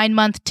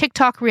 9-month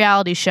TikTok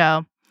reality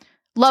show.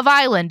 Love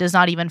Island is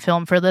not even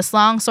filmed for this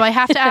long, so I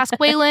have to ask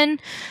Waylon,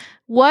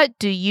 what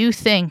do you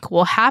think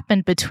will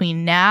happen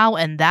between now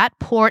and that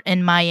port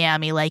in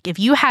Miami? Like, if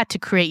you had to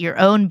create your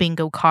own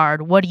bingo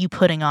card, what are you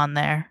putting on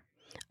there?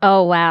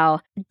 Oh,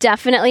 wow.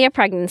 Definitely a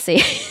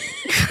pregnancy.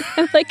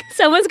 I'm like,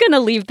 someone's going to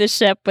leave the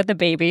ship with a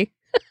baby.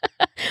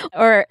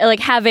 Or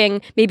like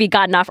having maybe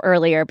gotten off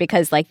earlier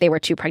because like they were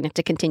too pregnant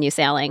to continue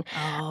sailing.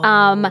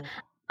 Oh.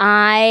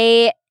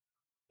 I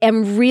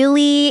am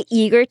really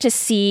eager to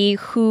see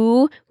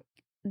who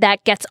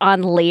that gets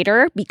on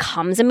later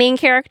becomes a main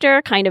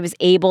character, kind of is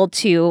able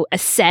to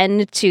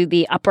ascend to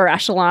the upper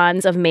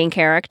echelons of main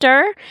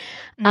character.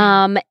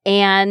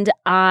 And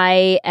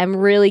I am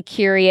really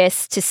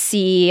curious to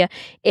see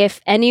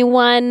if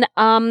anyone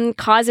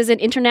causes an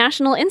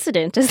international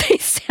incident as they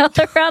sail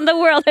around the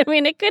world. I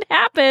mean, it could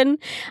happen.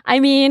 I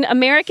mean,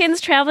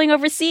 Americans traveling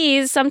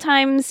overseas,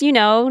 sometimes,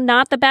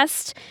 not the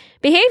best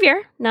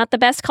behavior, not the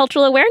best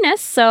cultural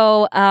awareness.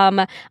 So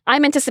I'm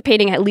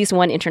anticipating at least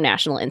one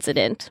international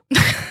incident.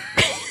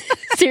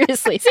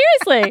 Seriously.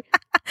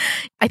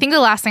 I think the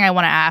last thing I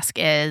want to ask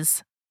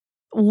is,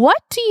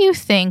 what do you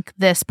think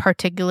this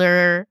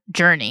particular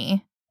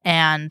journey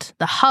and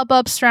the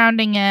hubbub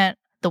surrounding it,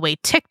 the way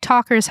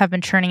TikTokers have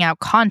been churning out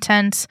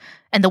content,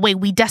 and the way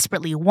we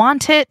desperately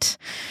want it,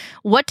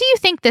 what do you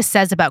think this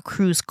says about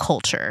cruise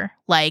culture?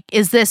 Like,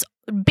 is this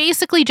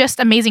basically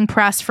just amazing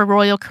press for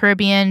Royal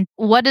Caribbean?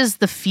 What is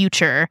the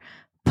future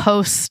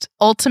post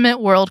Ultimate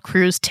World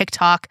Cruise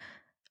TikTok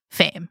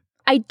fame?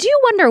 I do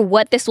wonder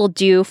what this will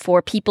do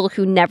for people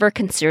who never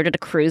considered a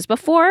cruise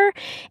before.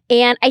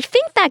 And I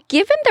think that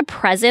given the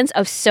presence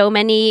of so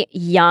many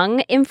young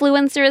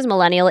influencers,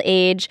 millennial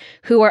age,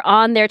 who are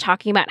on there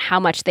talking about how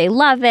much they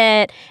love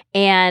it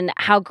and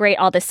how great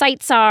all the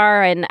sites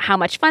are and how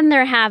much fun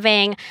they're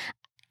having,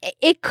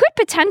 it could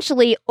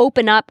potentially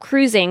open up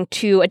cruising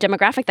to a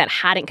demographic that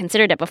hadn't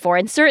considered it before.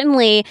 And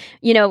certainly,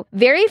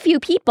 very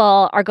few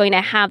people are going to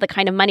have the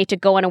kind of money to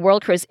go on a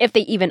world cruise if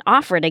they even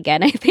offer it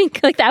again. I think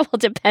like that will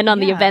depend on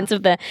the events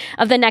of the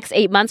next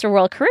 8 months for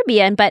World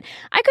Caribbean. But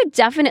I could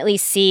definitely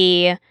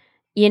see,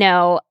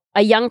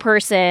 a young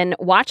person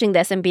watching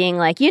this and being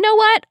like, you know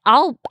what,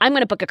 I'm going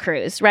to book a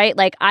cruise, right?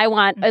 Like I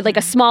want like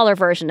a smaller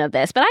version of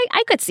this, but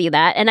I could see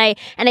that. And I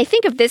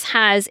think if this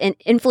has an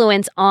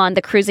influence on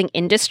the cruising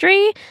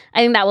industry, I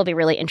think that will be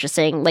really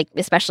interesting, like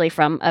especially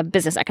from a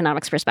business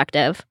economics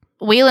perspective.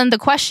 Waylon, the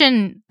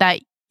question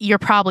that you're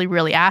probably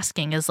really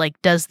asking is like,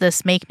 does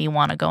this make me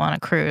want to go on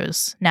a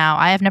cruise? Now,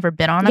 I have never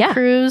been on a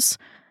cruise.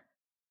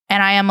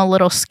 And I am a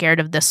little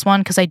scared of this one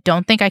because I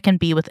don't think I can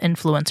be with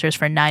influencers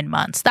for 9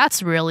 months.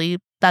 That's really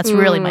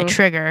my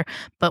trigger.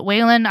 But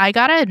Waylon, I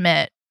gotta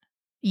admit,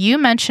 you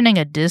mentioning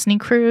a Disney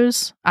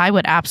cruise, I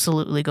would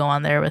absolutely go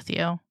on there with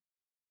you.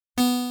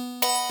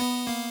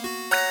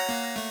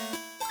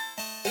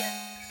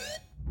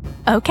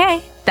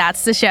 Okay,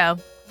 that's the show.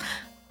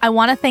 I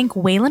want to thank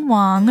Waylon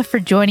Wong for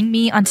joining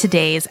me on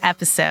today's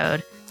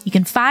episode. You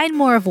can find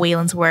more of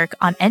Waylon's work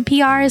on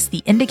NPR's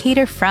The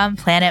Indicator from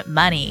Planet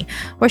Money,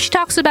 where she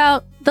talks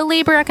about the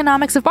labor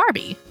economics of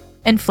Barbie,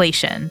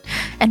 inflation,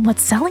 and what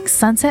selling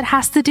Sunset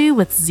has to do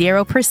with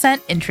 0%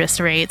 interest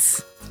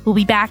rates. We'll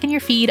be back in your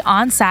feed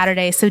on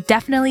Saturday, so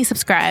definitely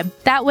subscribe.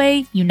 That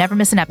way, you never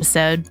miss an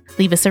episode.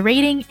 Leave us a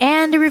rating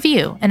and a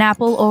review in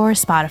Apple or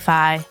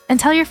Spotify, and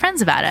tell your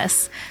friends about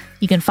us.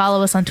 You can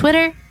follow us on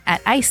Twitter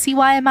at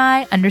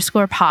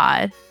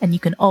ICYMI_pod, and you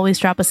can always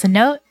drop us a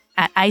note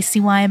at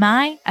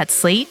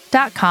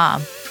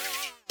ICYMI@slate.com.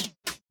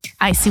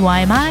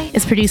 ICYMI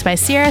is produced by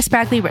Sierra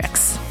Spragley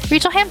Ricks,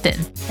 Rachel Hampton,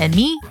 and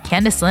me,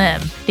 Candace Lim.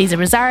 Daisy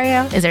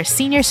Rosario is our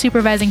senior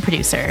supervising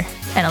producer,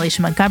 and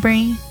Alicia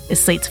Montgomery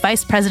is Slate's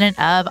vice president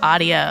of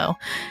audio.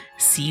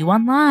 See you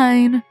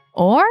online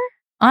or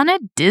on a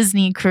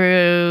Disney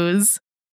cruise.